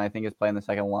Kampf even, I think, is playing the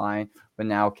second line. But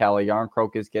now Calle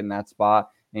Yarncroke is getting that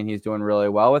spot, and he's doing really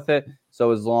well with it.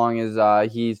 So as long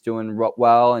as he's doing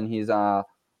well and he's on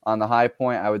the high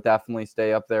point, I would definitely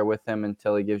stay up there with him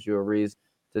until he gives you a reason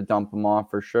to dump him off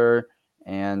for sure.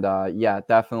 And, yeah,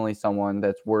 definitely someone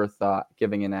that's worth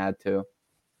giving an ad to.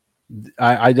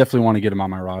 I definitely want to get him on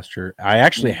my roster. I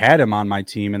actually had him on my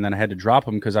team, and then I had to drop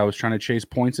him because I was trying to chase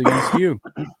points against you.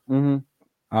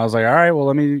 I was like, all right, well,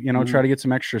 let me, try to get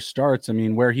some extra starts. I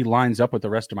mean, where he lines up with the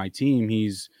rest of my team,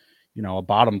 he's, a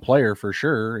bottom player for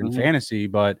sure in fantasy.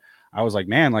 But I was like,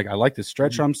 man, like I like the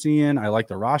stretch I'm seeing. I like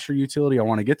the roster utility. I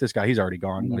want to get this guy. He's already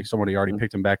gone. Like somebody already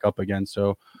picked him back up again.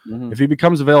 So if he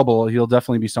becomes available, he'll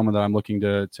definitely be someone that I'm looking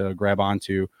to grab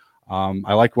onto.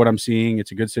 I like what I'm seeing.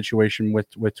 It's a good situation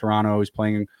with Toronto. He's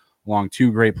playing along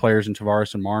 2 great players in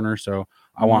Tavares and Marner. So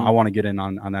I want to get in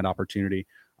on that opportunity.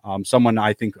 Someone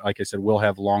I think, like I said, will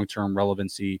have long-term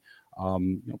relevancy,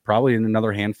 probably in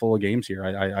another handful of games here.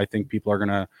 I think people are going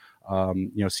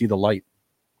to, see the light.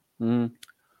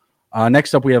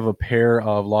 Next up, we have a pair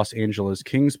of Los Angeles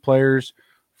Kings players.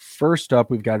 First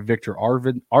up, we've got Victor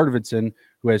Arvidsson,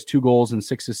 who has 2 goals and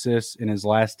 6 assists in his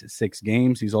last 6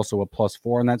 games. He's also a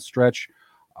 +4 on that stretch.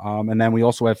 And then we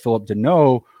also have Philip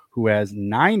Deneau, who has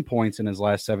 9 points in his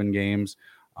last 7 games,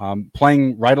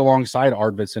 playing right alongside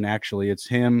Arvidsson. Actually, it's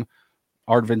him,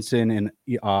 Arvidsson, and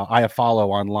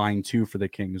Iafallo on line 2 for the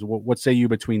Kings. What say you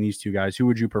between these two guys? Who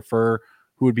would you prefer?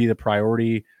 Who would be the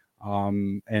priority?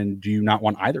 And do you not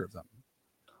want either of them?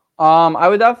 I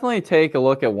would definitely take a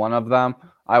look at one of them.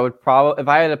 I would probably, if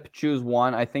I had to choose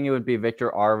one, I think it would be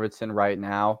Victor Arvidsson right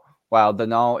now. While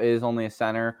Danault is only a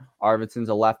center, Arvidsson's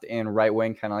a left and right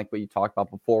wing, kind of like what you talked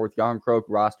about before with Yarncroke.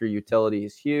 Roster utility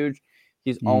is huge.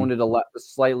 He's owned at a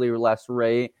slightly less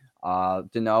rate.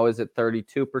 Danault is at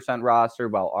 32% roster,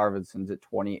 while Arvidsson's at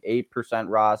 28%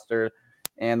 roster.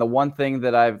 And the one thing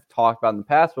that I've talked about in the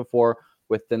past before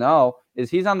with Danault is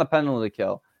he's on the penalty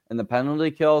kill. And the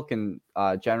penalty kill can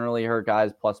generally hurt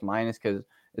guys plus minus because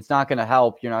it's not going to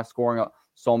help. You're not scoring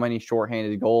so many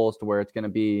shorthanded goals to where it's going to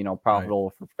be,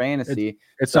 profitable for fantasy.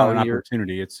 It's not an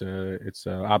opportunity. It's an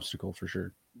obstacle for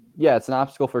sure. Yeah, it's an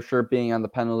obstacle for sure being on the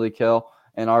penalty kill.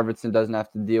 And Arvidsson doesn't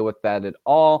have to deal with that at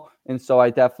all. And so I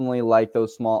definitely like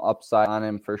those small upside on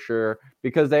him for sure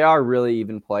because they are really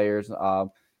even players.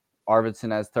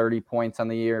 Arvidsson has 30 points on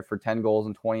the year for 10 goals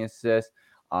and 20 assists.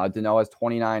 Danault has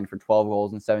 29 for 12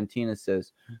 goals and 17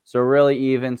 assists. So really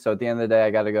even. So at the end of the day,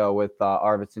 I got to go with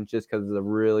Arvidsson just because of the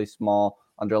really small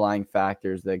underlying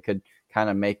factors that could kind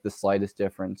of make the slightest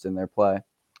difference in their play.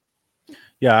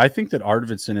 Yeah, I think that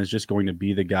Arvidsson is just going to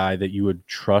be the guy that you would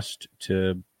trust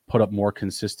to put up more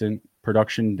consistent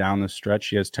production down the stretch.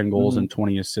 He has 10 goals and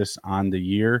 20 assists on the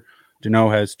year.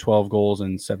 Danault has 12 goals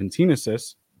and 17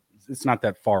 assists. It's not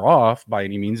that far off by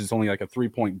any means. It's only like a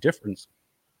 3-point difference.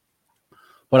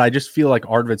 But I just feel like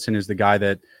Arvidsson is the guy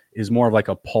that is more of like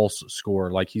a pulse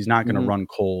scorer. Like he's not going to run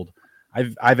cold.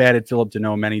 I've added Philip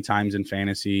Danault many times in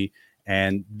fantasy,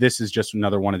 and this is just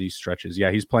another one of these stretches.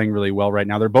 Yeah, he's playing really well right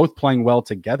now. They're both playing well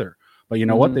together. But you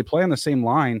know what? They play on the same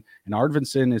line, and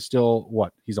Arvidsson is still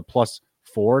what? He's a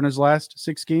 +4 in his last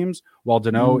 6 games, while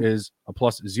Danault is a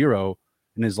 +0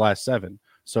 in his last 7.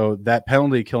 So that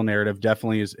penalty kill narrative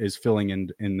definitely is filling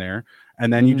in there.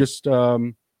 And then you just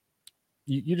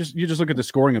you just look at the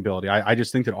scoring ability. I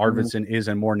just think that Arvidsson is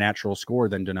a more natural scorer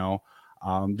than Danault.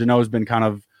 Danault has been kind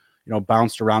of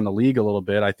bounced around the league a little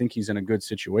bit. I think he's in a good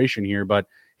situation here, but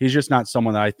he's just not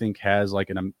someone that I think has like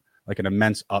an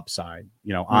immense upside,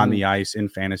 on the ice in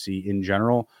fantasy in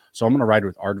general. So I'm going to ride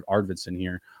with Arvidsson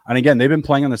here. And again, they've been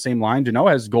playing on the same line.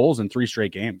 Danault has goals in 3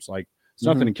 straight games. Like it's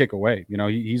nothing to kick away.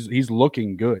 He's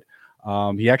looking good.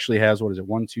 He actually has, 5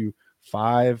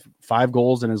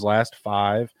 goals in his last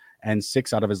 5 and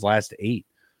 6 out of his last 8.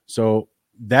 So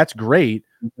that's great,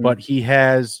 but he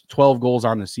has 12 goals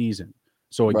on the season.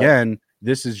 So again,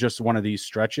 this is just one of these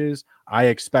stretches. I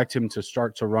expect him to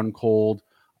start to run cold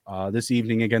this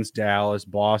evening against Dallas,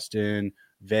 Boston,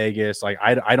 Vegas. Like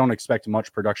I don't expect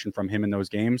much production from him in those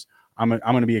games. I'm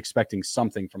going to be expecting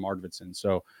something from Arvidsson.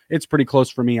 So it's pretty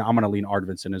close for me. I'm going to lean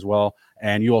Arvidsson as well.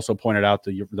 And you also pointed out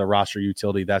the roster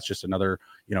utility. That's just another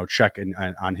check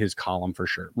on his column for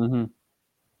sure.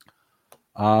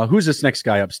 Who's this next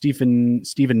guy up? Steven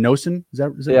Noesen? Is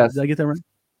that yes. Did I get that right?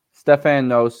 Stefan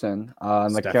Noesen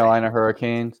on the Carolina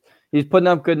Hurricanes. He's putting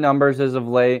up good numbers as of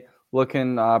late,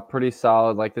 looking pretty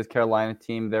solid. Like this Carolina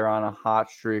team, they're on a hot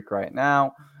streak right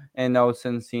now, and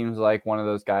Noesen seems like one of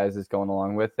those guys that's going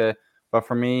along with it. But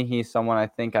for me, he's someone I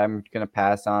think I'm going to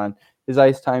pass on. His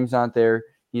ice time's not there.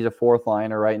 He's a 4th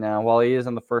liner right now. While he is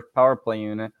on the first power play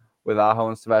unit with Aho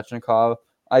and Svechnikov,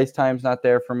 ice time's not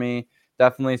there for me.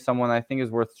 Definitely someone I think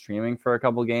is worth streaming for a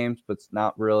couple games, but it's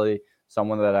not really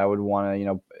someone that I would want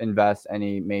to, invest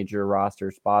any major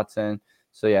roster spots in.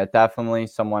 So yeah, definitely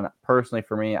someone personally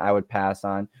for me, I would pass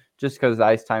on just because the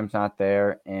ice time's not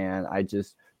there. And I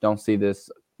just don't see this,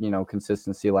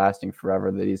 consistency lasting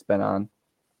forever that he's been on.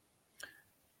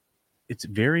 It's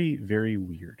very, very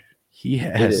weird. He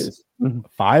has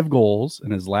 5 goals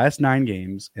in his last 9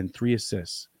 games and 3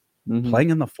 assists playing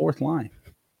in the 4th line.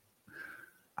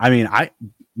 I mean,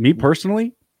 me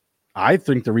personally, I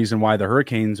think the reason why the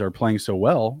Hurricanes are playing so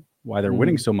well, why they're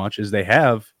winning so much, is they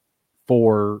have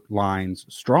 4 lines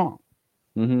strong.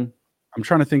 I'm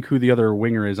trying to think who the other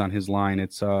winger is on his line.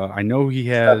 It's I know he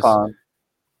has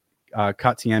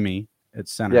Kotkaniemi at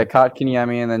center. Yeah,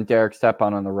 Kotkaniemi and then Derek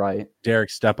Stepan on the right. Derek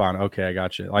Stepan. Okay, I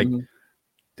got you. Like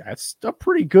that's a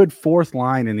pretty good 4th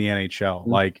line in the NHL.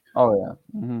 Like,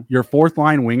 your 4th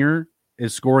line winger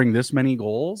is scoring this many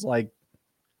goals. Like,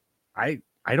 I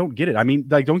don't get it. I mean,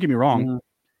 like, don't get me wrong.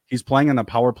 He's playing on the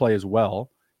power play as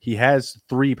well. He has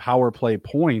 3 power play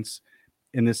points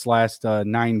in this last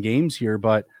 9 games here,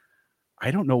 but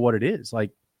I don't know what it is.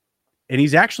 Like, and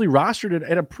he's actually rostered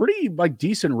at a pretty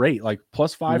decent rate, like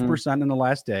 +5% in the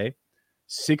last day,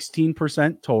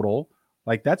 16% total.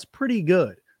 Like, that's pretty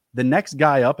good. The next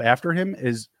guy up after him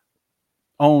is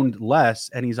owned less,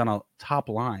 and he's on a top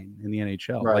line in the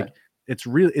NHL. Right. Like,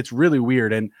 it's really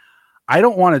weird. And I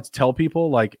don't want to tell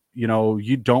people, like,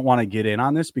 you don't want to get in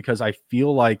on this, because I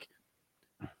feel like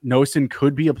Nosen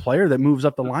could be a player that moves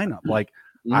up the lineup. Like,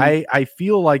 I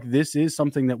feel like this is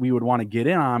something that we would want to get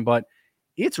in on, but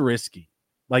it's risky.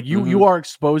 Like, you are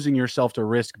exposing yourself to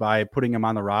risk by putting him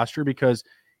on the roster, because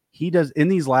he does, in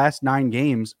these last 9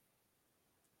 games,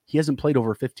 he hasn't played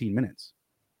over 15 minutes.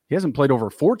 He hasn't played over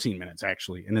 14 minutes,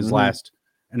 actually, in his last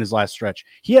stretch.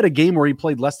 He had a game where he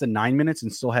played less than 9 minutes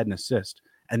and still had an assist.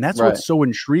 And that's what's so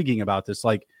intriguing about this.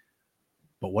 Like,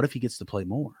 but what if he gets to play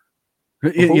more?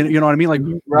 You know what I mean? Like,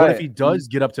 what if he does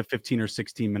get up to 15 or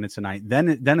 16 minutes a night? Then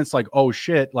it's like, oh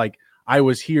shit, like, I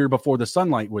was here before the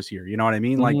sunlight was here. You know what I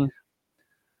mean? Like,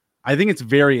 I think it's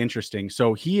very interesting.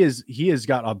 So he has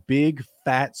got a big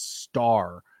fat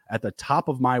star at the top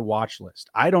of my watch list.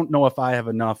 I don't know if I have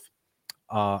enough,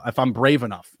 if I'm brave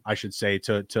enough, I should say,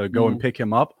 to go and pick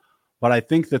him up. But I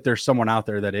think that there's someone out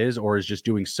there that is, or is just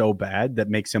doing so bad that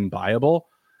makes him buyable.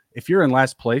 If you're in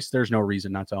last place, there's no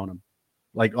reason not to own him.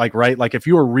 Like, right? Like, if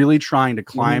you are really trying to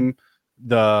climb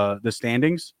the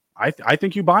standings, I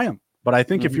think you buy him. But I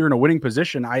think if you're in a winning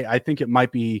position, I think it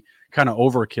might be kind of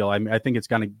overkill. I mean, I think it's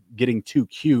kind of getting too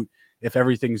cute if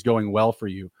everything's going well for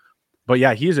you. But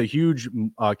yeah, he is a huge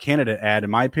candidate ad, in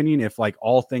my opinion, if like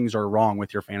all things are wrong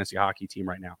with your fantasy hockey team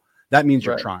right now. That means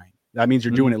you're trying. That means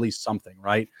you're doing at least something,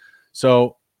 right?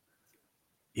 So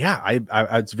yeah, I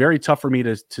it's very tough for me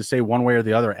to say one way or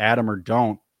the other, add him or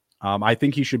don't. I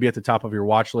think he should be at the top of your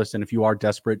watch list. And if you are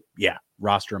desperate,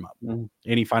 roster him up.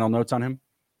 Any final notes on him?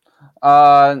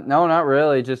 No, not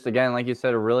really. Just, again, like you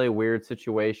said, a really weird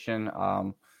situation.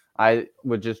 I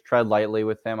would just tread lightly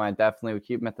with him. I definitely would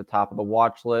keep him at the top of the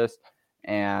watch list.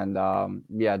 And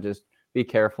just be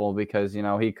careful, because,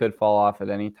 he could fall off at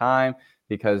any time,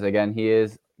 because, again, he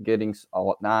is getting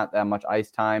not that much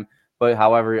ice time. But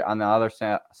however, on the other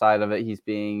side of it, he's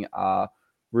being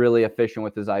really efficient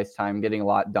with his ice time, getting a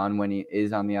lot done when he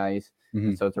is on the ice.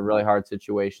 So it's a really hard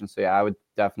situation. So yeah, I would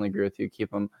definitely agree with you.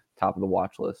 Keep him top of the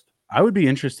watch list. I would be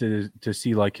interested to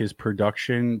see like his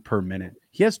production per minute.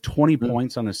 He has 20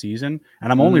 points on the season,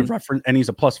 and I'm only and he's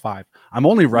a +5. I'm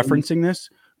only referencing this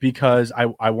because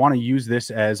I want to use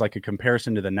this as like a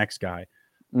comparison to the next guy.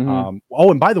 And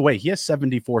by the way, he has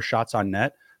 74 shots on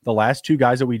net. The last 2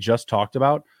 guys that we just talked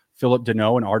about, Philip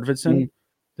Deneau and Arvidsson,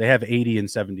 they have 80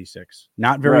 and 76.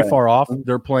 Not very far off.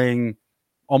 They're playing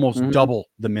almost double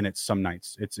the minutes some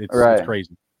nights. It's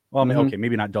crazy. Well, I mean, okay,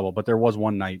 maybe not double, but there was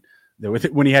one night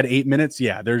that when he had 8 minutes,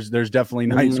 there's definitely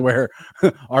nights where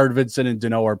Arvidsson and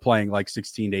Deneau are playing like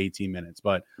 16 to 18 minutes.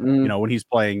 But, when he's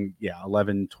playing,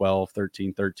 11, 12,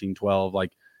 13, 13, 12,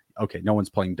 like, okay, no one's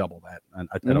playing double that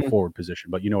at a forward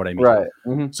position, but you know what I mean?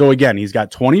 Right. So again, he's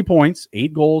got 20 points,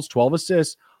 8 goals, 12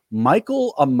 assists.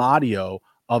 Michael Amadio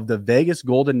of the Vegas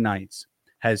Golden Knights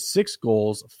has 6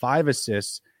 goals, 5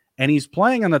 assists, and he's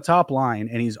playing on the top line,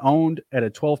 and he's owned at a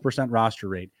 12% roster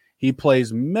rate. He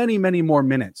plays many, many more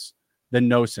minutes than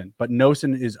Nosen, but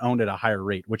Nosen is owned at a higher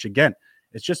rate, which again,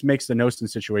 it just makes the Nosen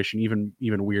situation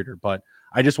even weirder. But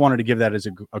I just wanted to give that as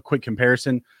a quick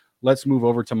comparison. Let's move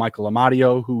over to Michael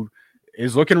Amadio, who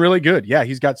is looking really good. Yeah,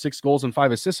 he's got 6 goals and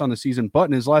 5 assists on the season, but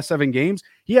in his last 7 games,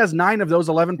 he has 9 of those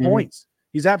 11 points.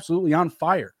 He's absolutely on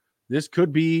fire. This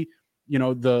could be,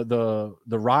 the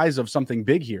rise of something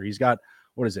big here. He's got,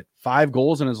 5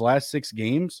 goals in his last 6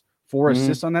 games, 4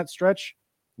 assists on that stretch.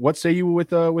 What say you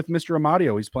with Mr.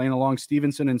 Amadio? He's playing along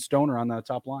Stevenson and Stoner on the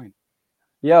top line.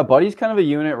 Yeah, Buddy's kind of a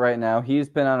unit right now. He's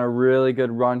been on a really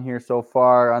good run here so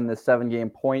far on this 7-game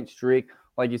point streak.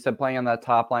 Like you said, playing on that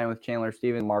top line with Chandler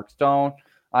Stevens, Mark Stone.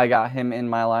 I got him in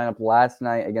my lineup last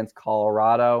night against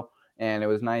Colorado, and it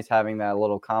was nice having that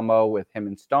little combo with him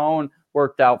and Stone.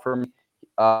 Worked out for me.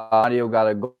 Amadio got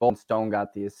a goal, and Stone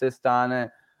got the assist on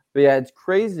it. But yeah, it's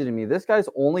crazy to me. This guy's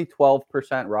only 12%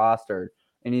 rostered,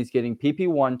 and he's getting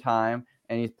PP1 time,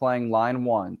 and he's playing line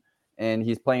 1. And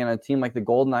he's playing on a team like the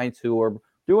Golden Knights, who are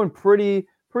doing pretty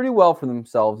well for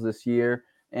themselves this year.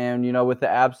 And, with the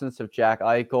absence of Jack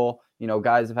Eichel,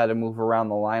 guys have had to move around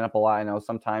the lineup a lot. I know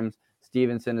sometimes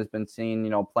Stevenson has been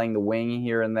seen, playing the wing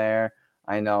here and there.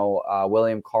 I know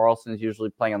William Karlsson is usually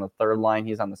playing on the 3rd line.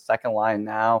 He's on the 2nd line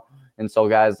now. And so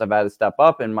guys have had to step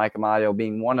up, and Mike Amadio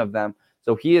being one of them.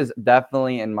 So he is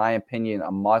definitely, in my opinion,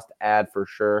 a must-add for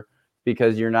sure,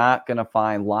 because you're not going to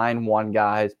find line 1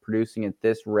 guys producing at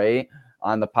this rate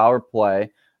on the power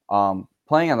play,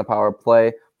 playing on the power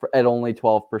play at only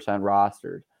 12%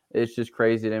 rostered. It's just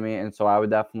crazy to me, and so I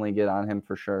would definitely get on him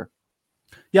for sure.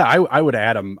 Yeah, I would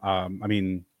add him.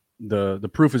 the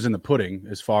proof is in the pudding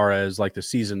as far as like the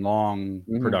season long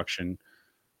production.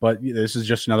 But this is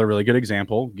just another really good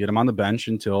example. Get him on the bench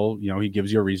until, he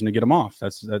gives you a reason to get him off.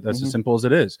 That's as simple as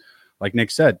it is. Like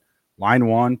Nick said, line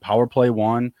one, power play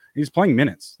one. He's playing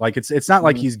minutes. Like it's not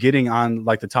like he's getting on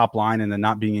like the top line and then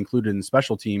not being included in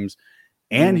special teams.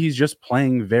 And he's just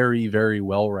playing very, very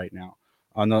well right now.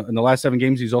 In the last 7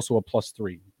 games, he's also a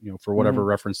 +3, for whatever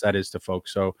reference that is to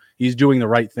folks. So he's doing the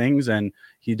right things, and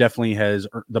he definitely has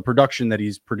the production that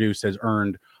he's produced has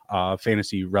earned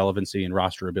fantasy relevancy and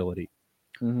roster ability.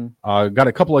 Got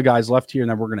a couple of guys left here,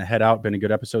 and then we're going to head out. Been a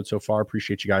good episode so far.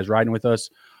 Appreciate you guys riding with us.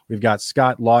 We've got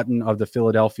Scott Lawton of the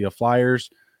Philadelphia Flyers,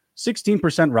 16%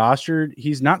 rostered.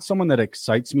 He's not someone that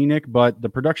excites me, Nick, but the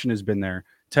production has been there.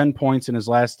 10 points in his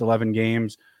last 11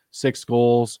 games, 6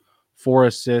 goals, 4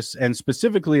 assists, and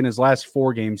specifically in his last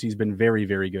 4 games, he's been very,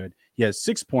 very good. He has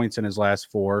 6 points in his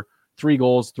last 4, 3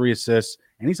 goals, 3 assists,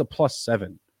 and he's a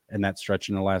 +7 in that stretch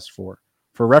in the last 4.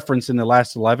 For reference, in the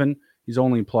last 11, he's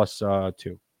only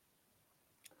 +2.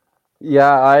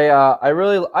 Yeah,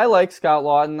 I like Scott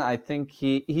Lawton. I think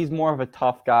he's more of a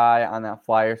tough guy on that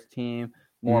Flyers team,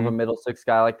 more of a middle six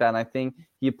guy like that. And I think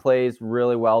he plays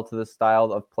really well to the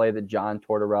style of play that John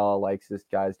Tortorella likes his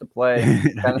guys to play.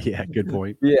 Yeah, good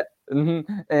point. Yeah.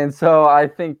 And so I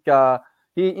think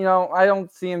he, I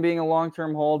don't see him being a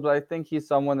long-term hold, but I think he's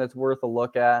someone that's worth a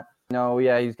look at.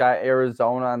 He's got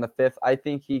Arizona on the 5th. I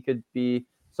think he could be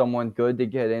someone good to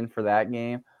get in for that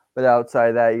game. But outside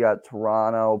of that, you got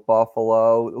Toronto,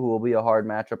 Buffalo, who will be a hard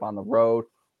matchup on the road,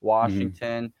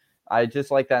 Washington. I just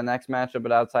like that next matchup,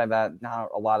 but outside of that, not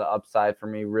a lot of upside for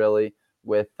me, really,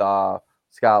 with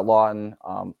Scott Lawton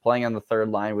playing on the third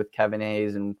line with Kevin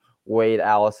Hayes and Wade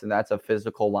Allison. That's a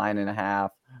physical line and a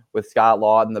half. With Scott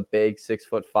Lawton, the big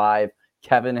 6'5",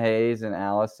 Kevin Hayes and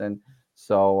Allison.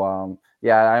 So,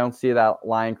 I don't see that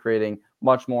line creating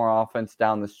much more offense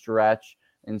down the stretch.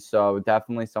 And so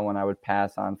definitely someone I would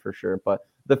pass on for sure. But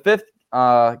the 5th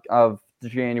of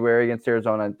January against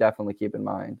Arizona, definitely keep in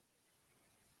mind.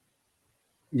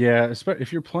 Yeah,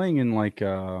 if you're playing in like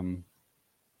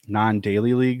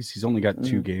non-daily leagues, he's only got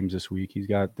 2 games this week. He's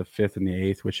got the 5th and the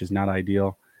 8th, which is not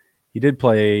ideal. He did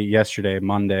play yesterday,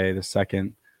 Monday, the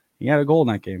 2nd. He had a goal in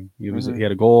that game. He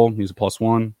had a goal. He was a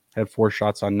 +1. Had 4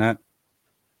 shots on net.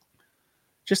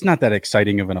 Just not that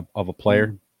exciting of a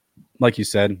player. Like you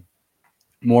said,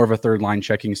 more of a third line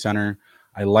checking center.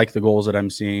 I like the goals that I'm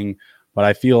seeing, but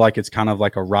I feel like it's kind of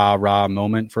like a rah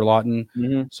moment for Lawton.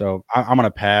 So I'm going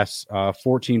to pass.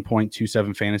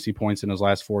 14.27 fantasy points in his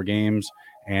last 4 games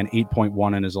and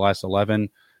 8.1 in his last 11.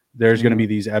 There's going to be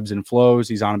these ebbs and flows.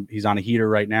 He's on a heater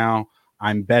right now.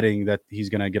 I'm betting that he's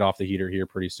going to get off the heater here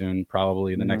pretty soon,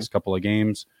 probably in the next couple of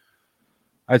games.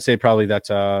 I'd say probably that's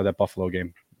that Buffalo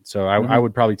game. So I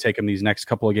would probably take him these next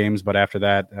couple of games, but after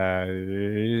that,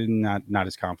 not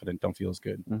as confident. Don't feel as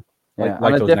good.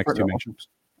 Like those next 2 matchups.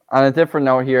 On a different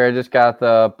note here, I just got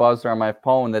the buzzer on my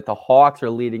phone that the Hawks are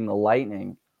leading the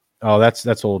Lightning. Oh,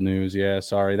 that's old news. Yeah,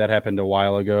 sorry. That happened a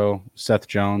while ago. Seth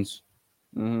Jones.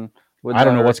 I don't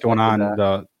know what's going on.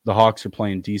 The Hawks are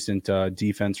playing decent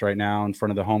defense right now in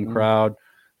front of the home crowd.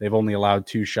 They've only allowed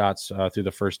 2 shots through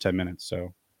the first 10 minutes.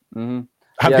 So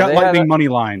I've got Lightning money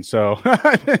line. So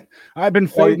I've been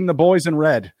fading the boys in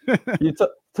red. You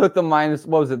took the minus,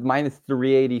 what was it,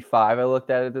 -385? I looked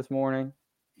at it this morning.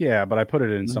 Yeah, but I put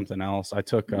it in something else. I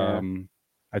took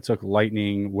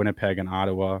Lightning, Winnipeg, and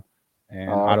Ottawa. And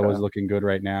Ottawa's looking good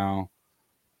right now.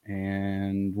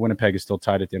 And Winnipeg is still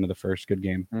tied at the end of the first. Good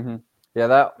game. Yeah,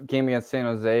 that game against San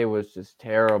Jose was just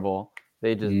terrible.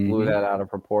 They just blew that out of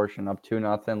proportion. Up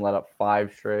 2-0, let up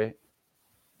 5 straight.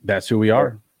 That's who we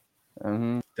are.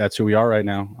 That's who we are right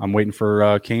now. I'm waiting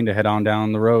for Kane to head on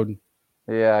down the road.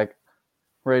 Yeah,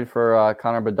 ready for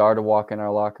Connor Bedard to walk in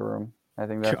our locker room. I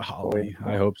think that's golly,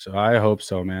 I hope so. I hope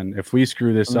so, man. If we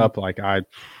screw this up,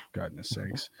 goodness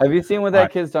sakes. Have you seen what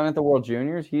that kid's done at the World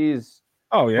Juniors? He's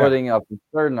putting up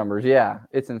third numbers. Yeah,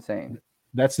 it's insane.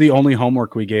 That's the only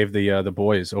homework we gave the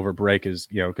boys over break is,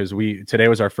 because today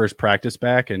was our first practice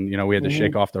back and, we had to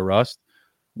shake off the rust.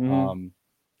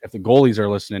 If the goalies are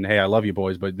listening, hey, I love you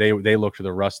boys, but they looked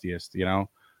the rustiest,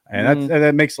 and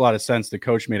that makes a lot of sense. The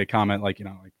coach made a comment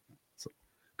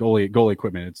goalie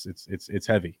equipment, it's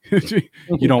heavy.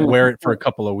 You don't wear it for a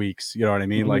couple of weeks, you know what I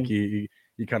mean? Like you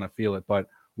kind of feel it. But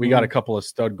we got a couple of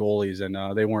stud goalies,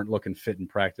 and they weren't looking fit in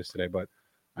practice today. But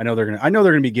I know they're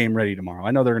gonna be game ready tomorrow.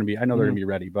 I know they're gonna be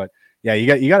ready. But yeah,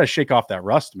 you got to shake off that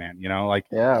rust, man. Right.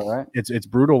 It's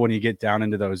brutal when you get down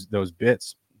into those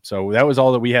bits. So that was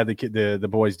all that we had the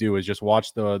boys do is just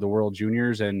watch the World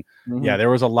Juniors, and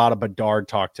there was a lot of Bedard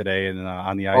talk today and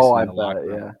on the ice. Oh, I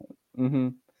bet, yeah.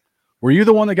 Were you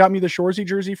the one that got me the Shoresy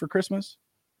jersey for Christmas?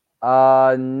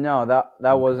 No,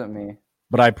 that wasn't me.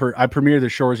 But I premiered the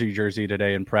Shoresy jersey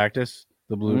today in practice.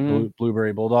 The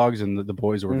Blueberry Bulldogs, and the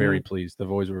boys were very pleased. The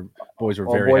boys were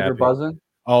very happy. Were buzzing.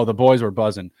 Oh, the boys were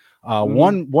buzzing.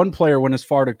 One player went as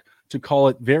far to call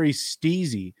it very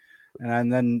steezy,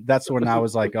 and then that's when I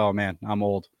was like, oh man, I'm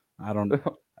old. I don't.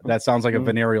 That sounds like a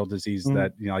venereal disease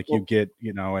that you get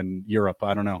in Europe.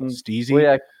 I don't know, steezy.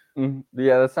 Well,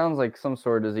 yeah, that sounds like some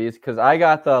sort of disease. Because I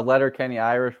got the Letterkenny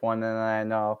Irish one, and I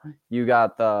know you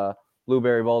got the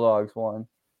Blueberry Bulldogs one.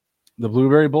 The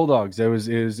Blueberry Bulldogs. It was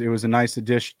a nice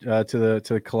addition to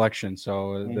the collection.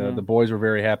 So the boys were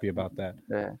very happy about that.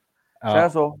 Yeah.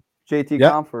 So JT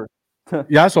Comfort.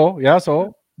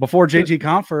 So before JT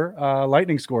Comfort,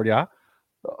 Lightning scored. Yeah.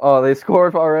 Oh, they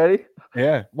scored already?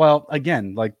 Yeah. Well,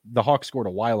 again, like the Hawks scored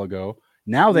a while ago.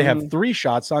 Now they have 3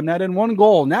 shots on net and 1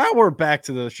 goal. Now we're back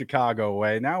to the Chicago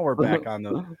way. Now we're back on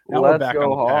the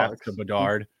path to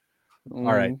Bedard. All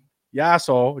right. Yeah,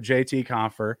 so JT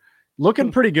Comfort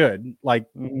looking pretty good. Like,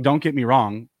 don't get me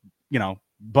wrong,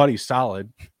 Buddy's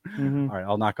solid. All right,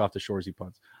 I'll knock off the Shoresy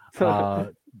punts.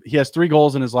 He has 3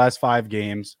 goals in his last 5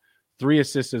 games, 3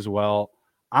 assists as well.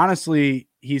 Honestly,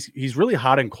 he's really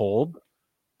hot and cold,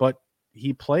 but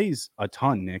he plays a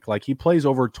ton, Nick. Like, he plays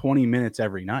over 20 minutes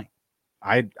every night.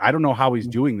 I don't know how he's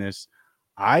doing this.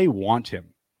 I want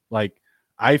him. Like,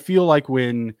 I feel like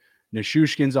when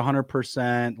Nishushkin's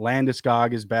 100%,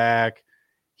 Landeskog is back,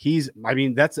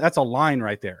 that's a line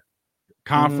right there.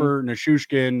 Comfort,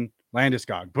 Nishushkin,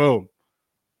 Landeskog, boom.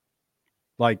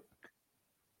 Like,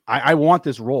 I want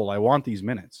this role. I want these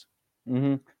minutes.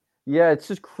 Yeah, it's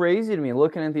just crazy to me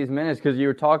looking at these minutes because you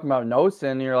were talking about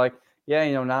Nosen, and you're like,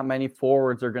 yeah, not many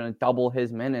forwards are going to double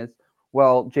his minutes.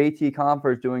 Well, JT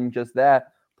Comfort is doing just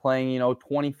that, playing,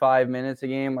 25 minutes a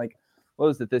game. Like, what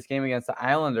was it, this game against the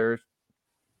Islanders?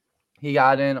 He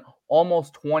got in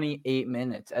almost 28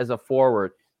 minutes as a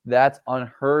forward. That's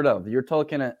unheard of. You're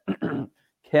talking a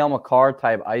Cale Makar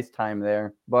type ice time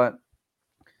there. But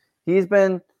he's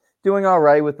been doing all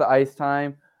right with the ice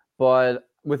time. But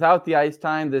without the ice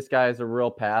time, this guy is a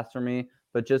real pass for me.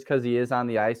 But just because he is on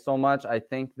the ice so much, I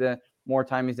think that more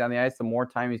time he's on the ice, the more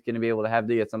time he's going to be able to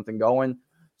get something going.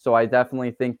 So I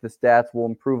definitely think the stats will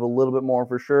improve a little bit more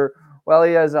for sure. Well,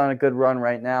 he is on a good run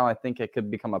right now. I think it could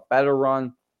become a better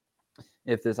run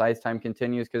if this ice time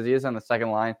continues because he is on the second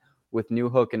line with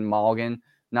Newhook and Malgin.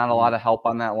 Not a lot of help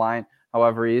on that line.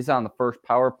 However, he is on the first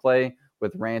power play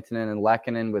with Rantanen and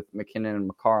Lehkonen, with McKinnon and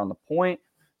Makar on the point.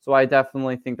 So I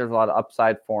definitely think there's a lot of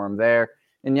upside for him there.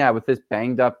 And yeah, with this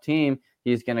banged up team,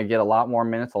 he's going to get a lot more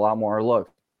minutes, a lot more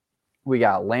looks. We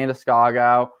got Landeskog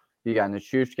out. You got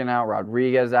Nishushkin out.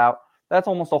 Rodriguez out. That's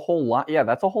almost a whole line. Yeah,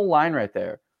 that's a whole line right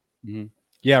there.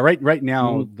 Yeah, right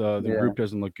now the group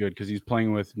doesn't look good because he's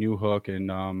playing with Newhook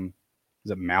and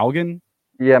is it Malgin?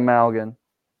 Yeah, Malgin.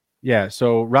 Yeah,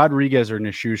 so Rodriguez or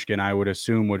Nishushkin, I would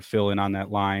assume, would fill in on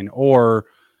that line, or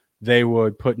they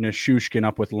would put Nishushkin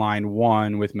up with line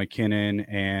 1 with McKinnon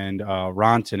and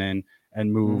Rantanen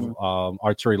and move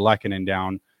Arturi Lehkonen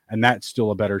down, and that's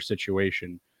still a better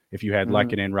situation. If you had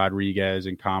Lehkonen, Rodriguez,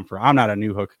 and Comfort. I'm not a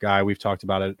Newhook guy. We've talked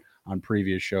about it on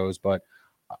previous shows,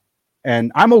 and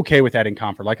I'm okay with adding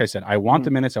Comfort. Like I said, I want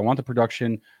the minutes. I want the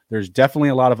production. There's definitely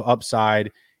a lot of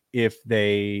upside if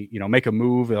they, make a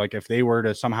move. Like if they were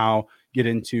to somehow get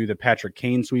into the Patrick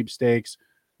Kane sweepstakes,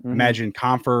 imagine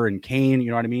Comfort and Kane, you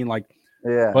know what I mean? Like,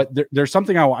 yeah. But there's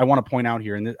something I want to point out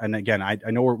here. And again, I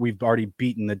know we've already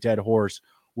beaten the dead horse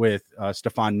with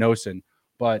Stefan Noesen.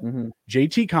 But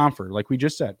JT Comfort, like we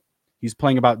just said, he's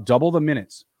playing about double the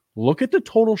minutes. Look at the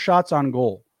total shots on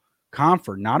goal.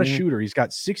 Comfort, not a shooter. He's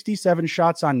got 67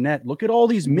 shots on net. Look at all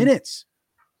these minutes.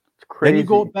 It's crazy. Then you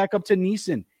go back up to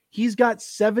Neeson. He's got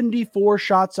 74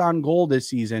 shots on goal this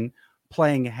season,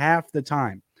 playing half the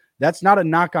time. That's not a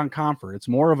knock on Comfort. It's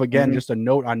more of, again, just a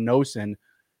note on Noesen,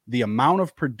 the amount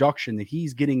of production that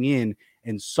he's getting in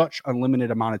such a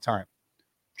limited amount of time.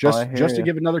 Just to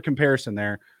give another comparison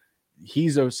there,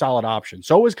 he's a solid option.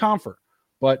 So is Comfort,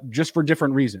 but just for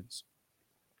different reasons.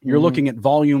 You're looking at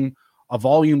a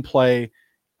volume play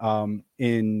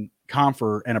in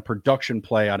Comfort and a production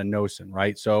play out of Noesen,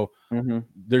 right? So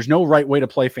there's no right way to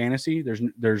play fantasy.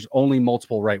 There's only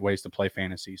multiple right ways to play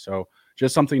fantasy. So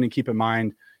just something to keep in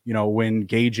mind, when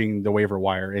gauging the waiver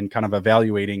wire and kind of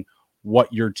evaluating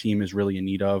what your team is really in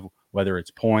need of, whether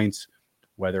it's points,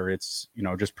 whether it's,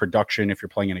 just production, if you're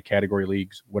playing in a category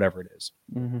leagues, whatever it is.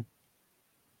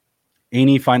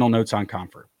 Any final notes on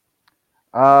Comfort?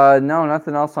 No,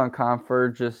 nothing else on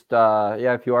Comfort. Just,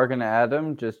 if you are going to add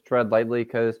him, just tread lightly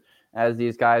because as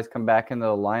these guys come back into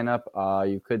the lineup,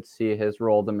 you could see his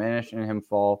role diminish and him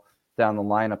fall down the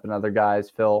lineup and other guys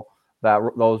fill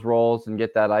those roles and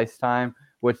get that ice time,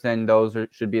 which then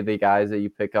should be the guys that you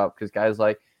pick up, because guys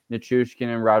like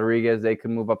Nichushkin and Rodriguez, they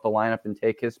can move up the lineup and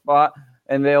take his spot,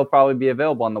 and they'll probably be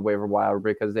available on the waiver wire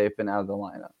because they've been out of the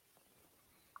lineup.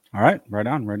 All right, right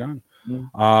on.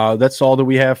 That's all that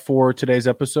we have for today's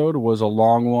episode. It was a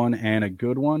long one and a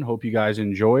good one. Hope you guys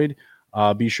enjoyed.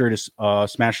 Be sure to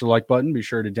smash the like button. Be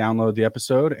sure to download the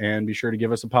episode, and be sure to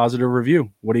give us a positive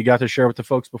review. What do you got to share with the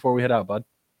folks before we head out, bud?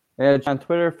 Yeah, on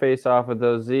Twitter, Face Off with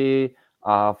OZ.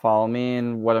 Follow me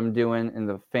and what I'm doing in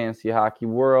the fantasy hockey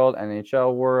world,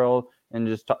 NHL world, and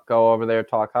just go over there,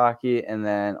 talk hockey. And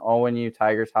then Owen U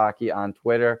Tigers Hockey on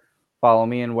Twitter. Follow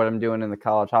me and what I'm doing in the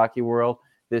college hockey world.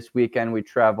 This weekend, we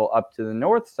travel up to the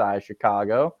north side of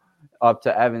Chicago, up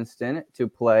to Evanston, to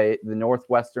play the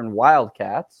Northwestern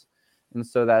Wildcats. And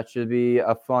so that should be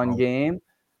a fun game.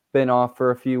 Been off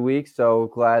for a few weeks, so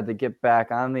glad to get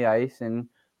back on the ice and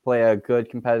play a good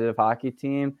competitive hockey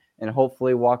team and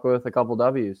hopefully walk away with a couple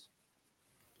W's.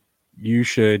 You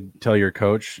should tell your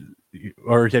coach,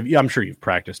 or I'm sure you've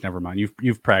practiced. Never mind.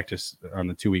 You've practiced on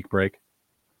the 2-week break.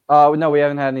 No, we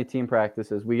haven't had any team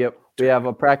practices. We have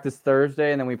a practice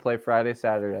Thursday, and then we play Friday,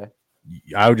 Saturday.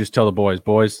 I would just tell the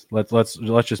boys, let's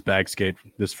just bag skate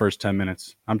this first 10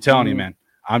 minutes. I'm telling you, man.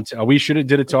 We should have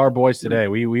did it to our boys today.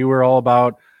 We were all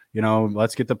about,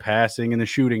 let's get the passing and the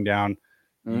shooting down.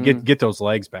 Get those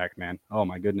legs back, man. Oh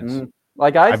my goodness.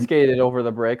 Like I've skated over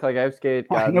the break. Like I've skated.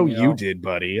 I know you did,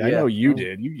 buddy. Yeah. I know you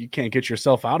did. You can't get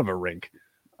yourself out of a rink.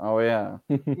 Oh yeah.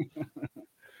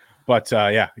 But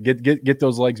get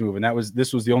those legs moving.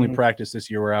 This was the only practice this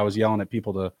year where I was yelling at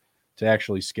people to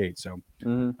actually skate. So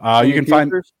you can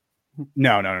find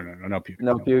no pukers.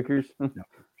 No pukers. No.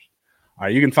 All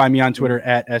right, you can find me on Twitter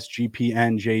at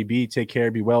SGPNJB. Take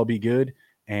care, be well, be good,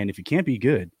 and if you can't be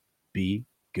good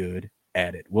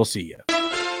at it. We'll see you.